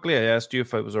real quickly. I asked you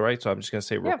if it was all right, so I'm just gonna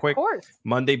say it real quick. Of course.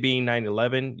 Monday being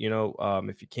 9/11,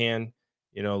 if you can,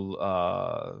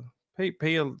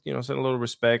 pay send a little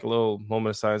respect, a little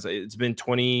moment of silence. It's been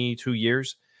 22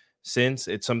 years since.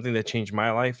 It's something that changed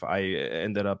my life. I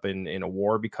ended up in a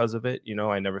war because of it.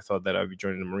 I never thought that I'd be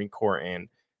joining the Marine Corps, and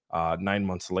 9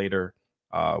 months later,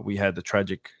 we had the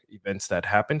tragic events that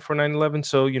happened for 9/11.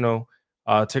 So,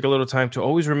 take a little time to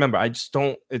always remember.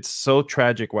 It's so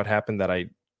tragic what happened that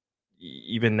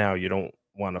even now, you don't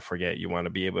want to forget. You want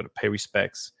to be able to pay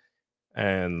respects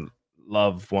and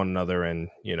love one another and,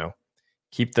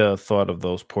 keep the thought of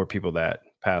those poor people that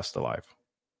passed alive.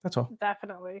 That's all.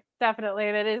 Definitely. Definitely.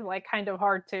 And it is like kind of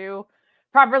hard to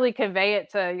properly convey it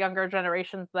to younger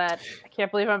generations that I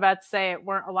can't believe I'm about to say it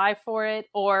weren't alive for it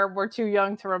or were too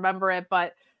young to remember it.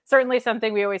 But certainly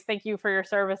something we always thank you for your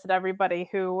service and everybody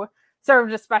who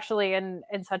served, especially in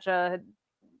such a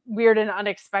weird and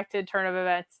unexpected turn of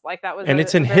events. Like that was, and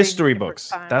it's in history books.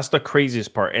 Time. That's the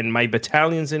craziest part. And my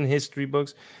battalion's in history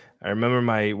books. I remember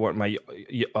my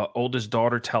oldest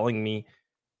daughter telling me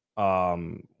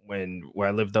when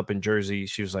I lived up in Jersey,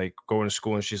 she was like going to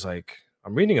school and she's like,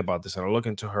 I'm reading about this, and I look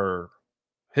into her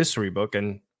history book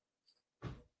and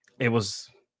it was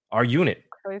our unit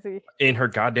crazy in her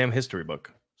goddamn history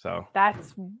book. So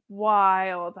that's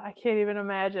wild. I can't even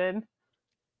imagine.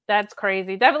 That's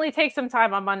crazy. Definitely take some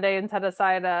time on Monday and set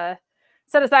aside a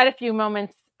few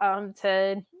moments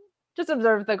to just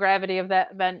observe the gravity of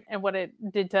that event and what it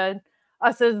did to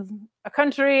us as a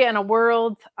country and a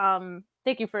world.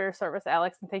 Thank you for your service,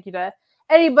 Alex, and thank you to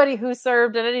anybody who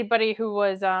served and anybody who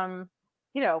was,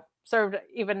 served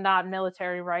even not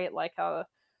military, right? Like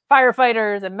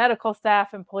firefighters and medical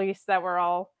staff and police that were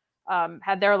all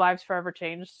had their lives forever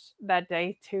changed that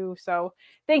day too. So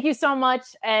thank you so much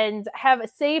and have a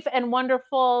safe and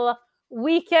wonderful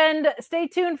weekend. Stay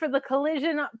tuned for the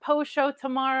Collision post show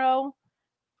tomorrow.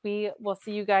 We will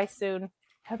see you guys soon.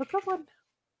 Have a good one.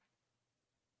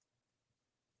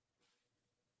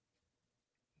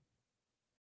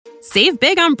 Save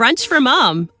big on brunch for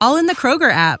mom, all in the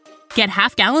Kroger app. Get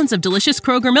half gallons of delicious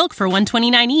Kroger milk for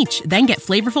 $1.29 each. Then get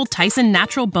flavorful Tyson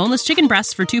natural boneless chicken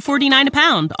breasts for $2.49 a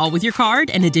pound, all with your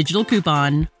card and a digital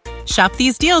coupon. Shop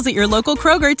these deals at your local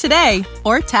Kroger today,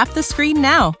 or tap the screen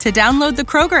now to download the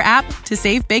Kroger app to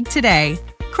save big today.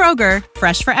 Kroger,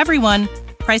 fresh for everyone.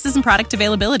 Prices and product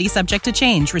availability subject to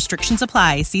change. Restrictions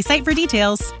apply. See site for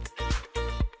details.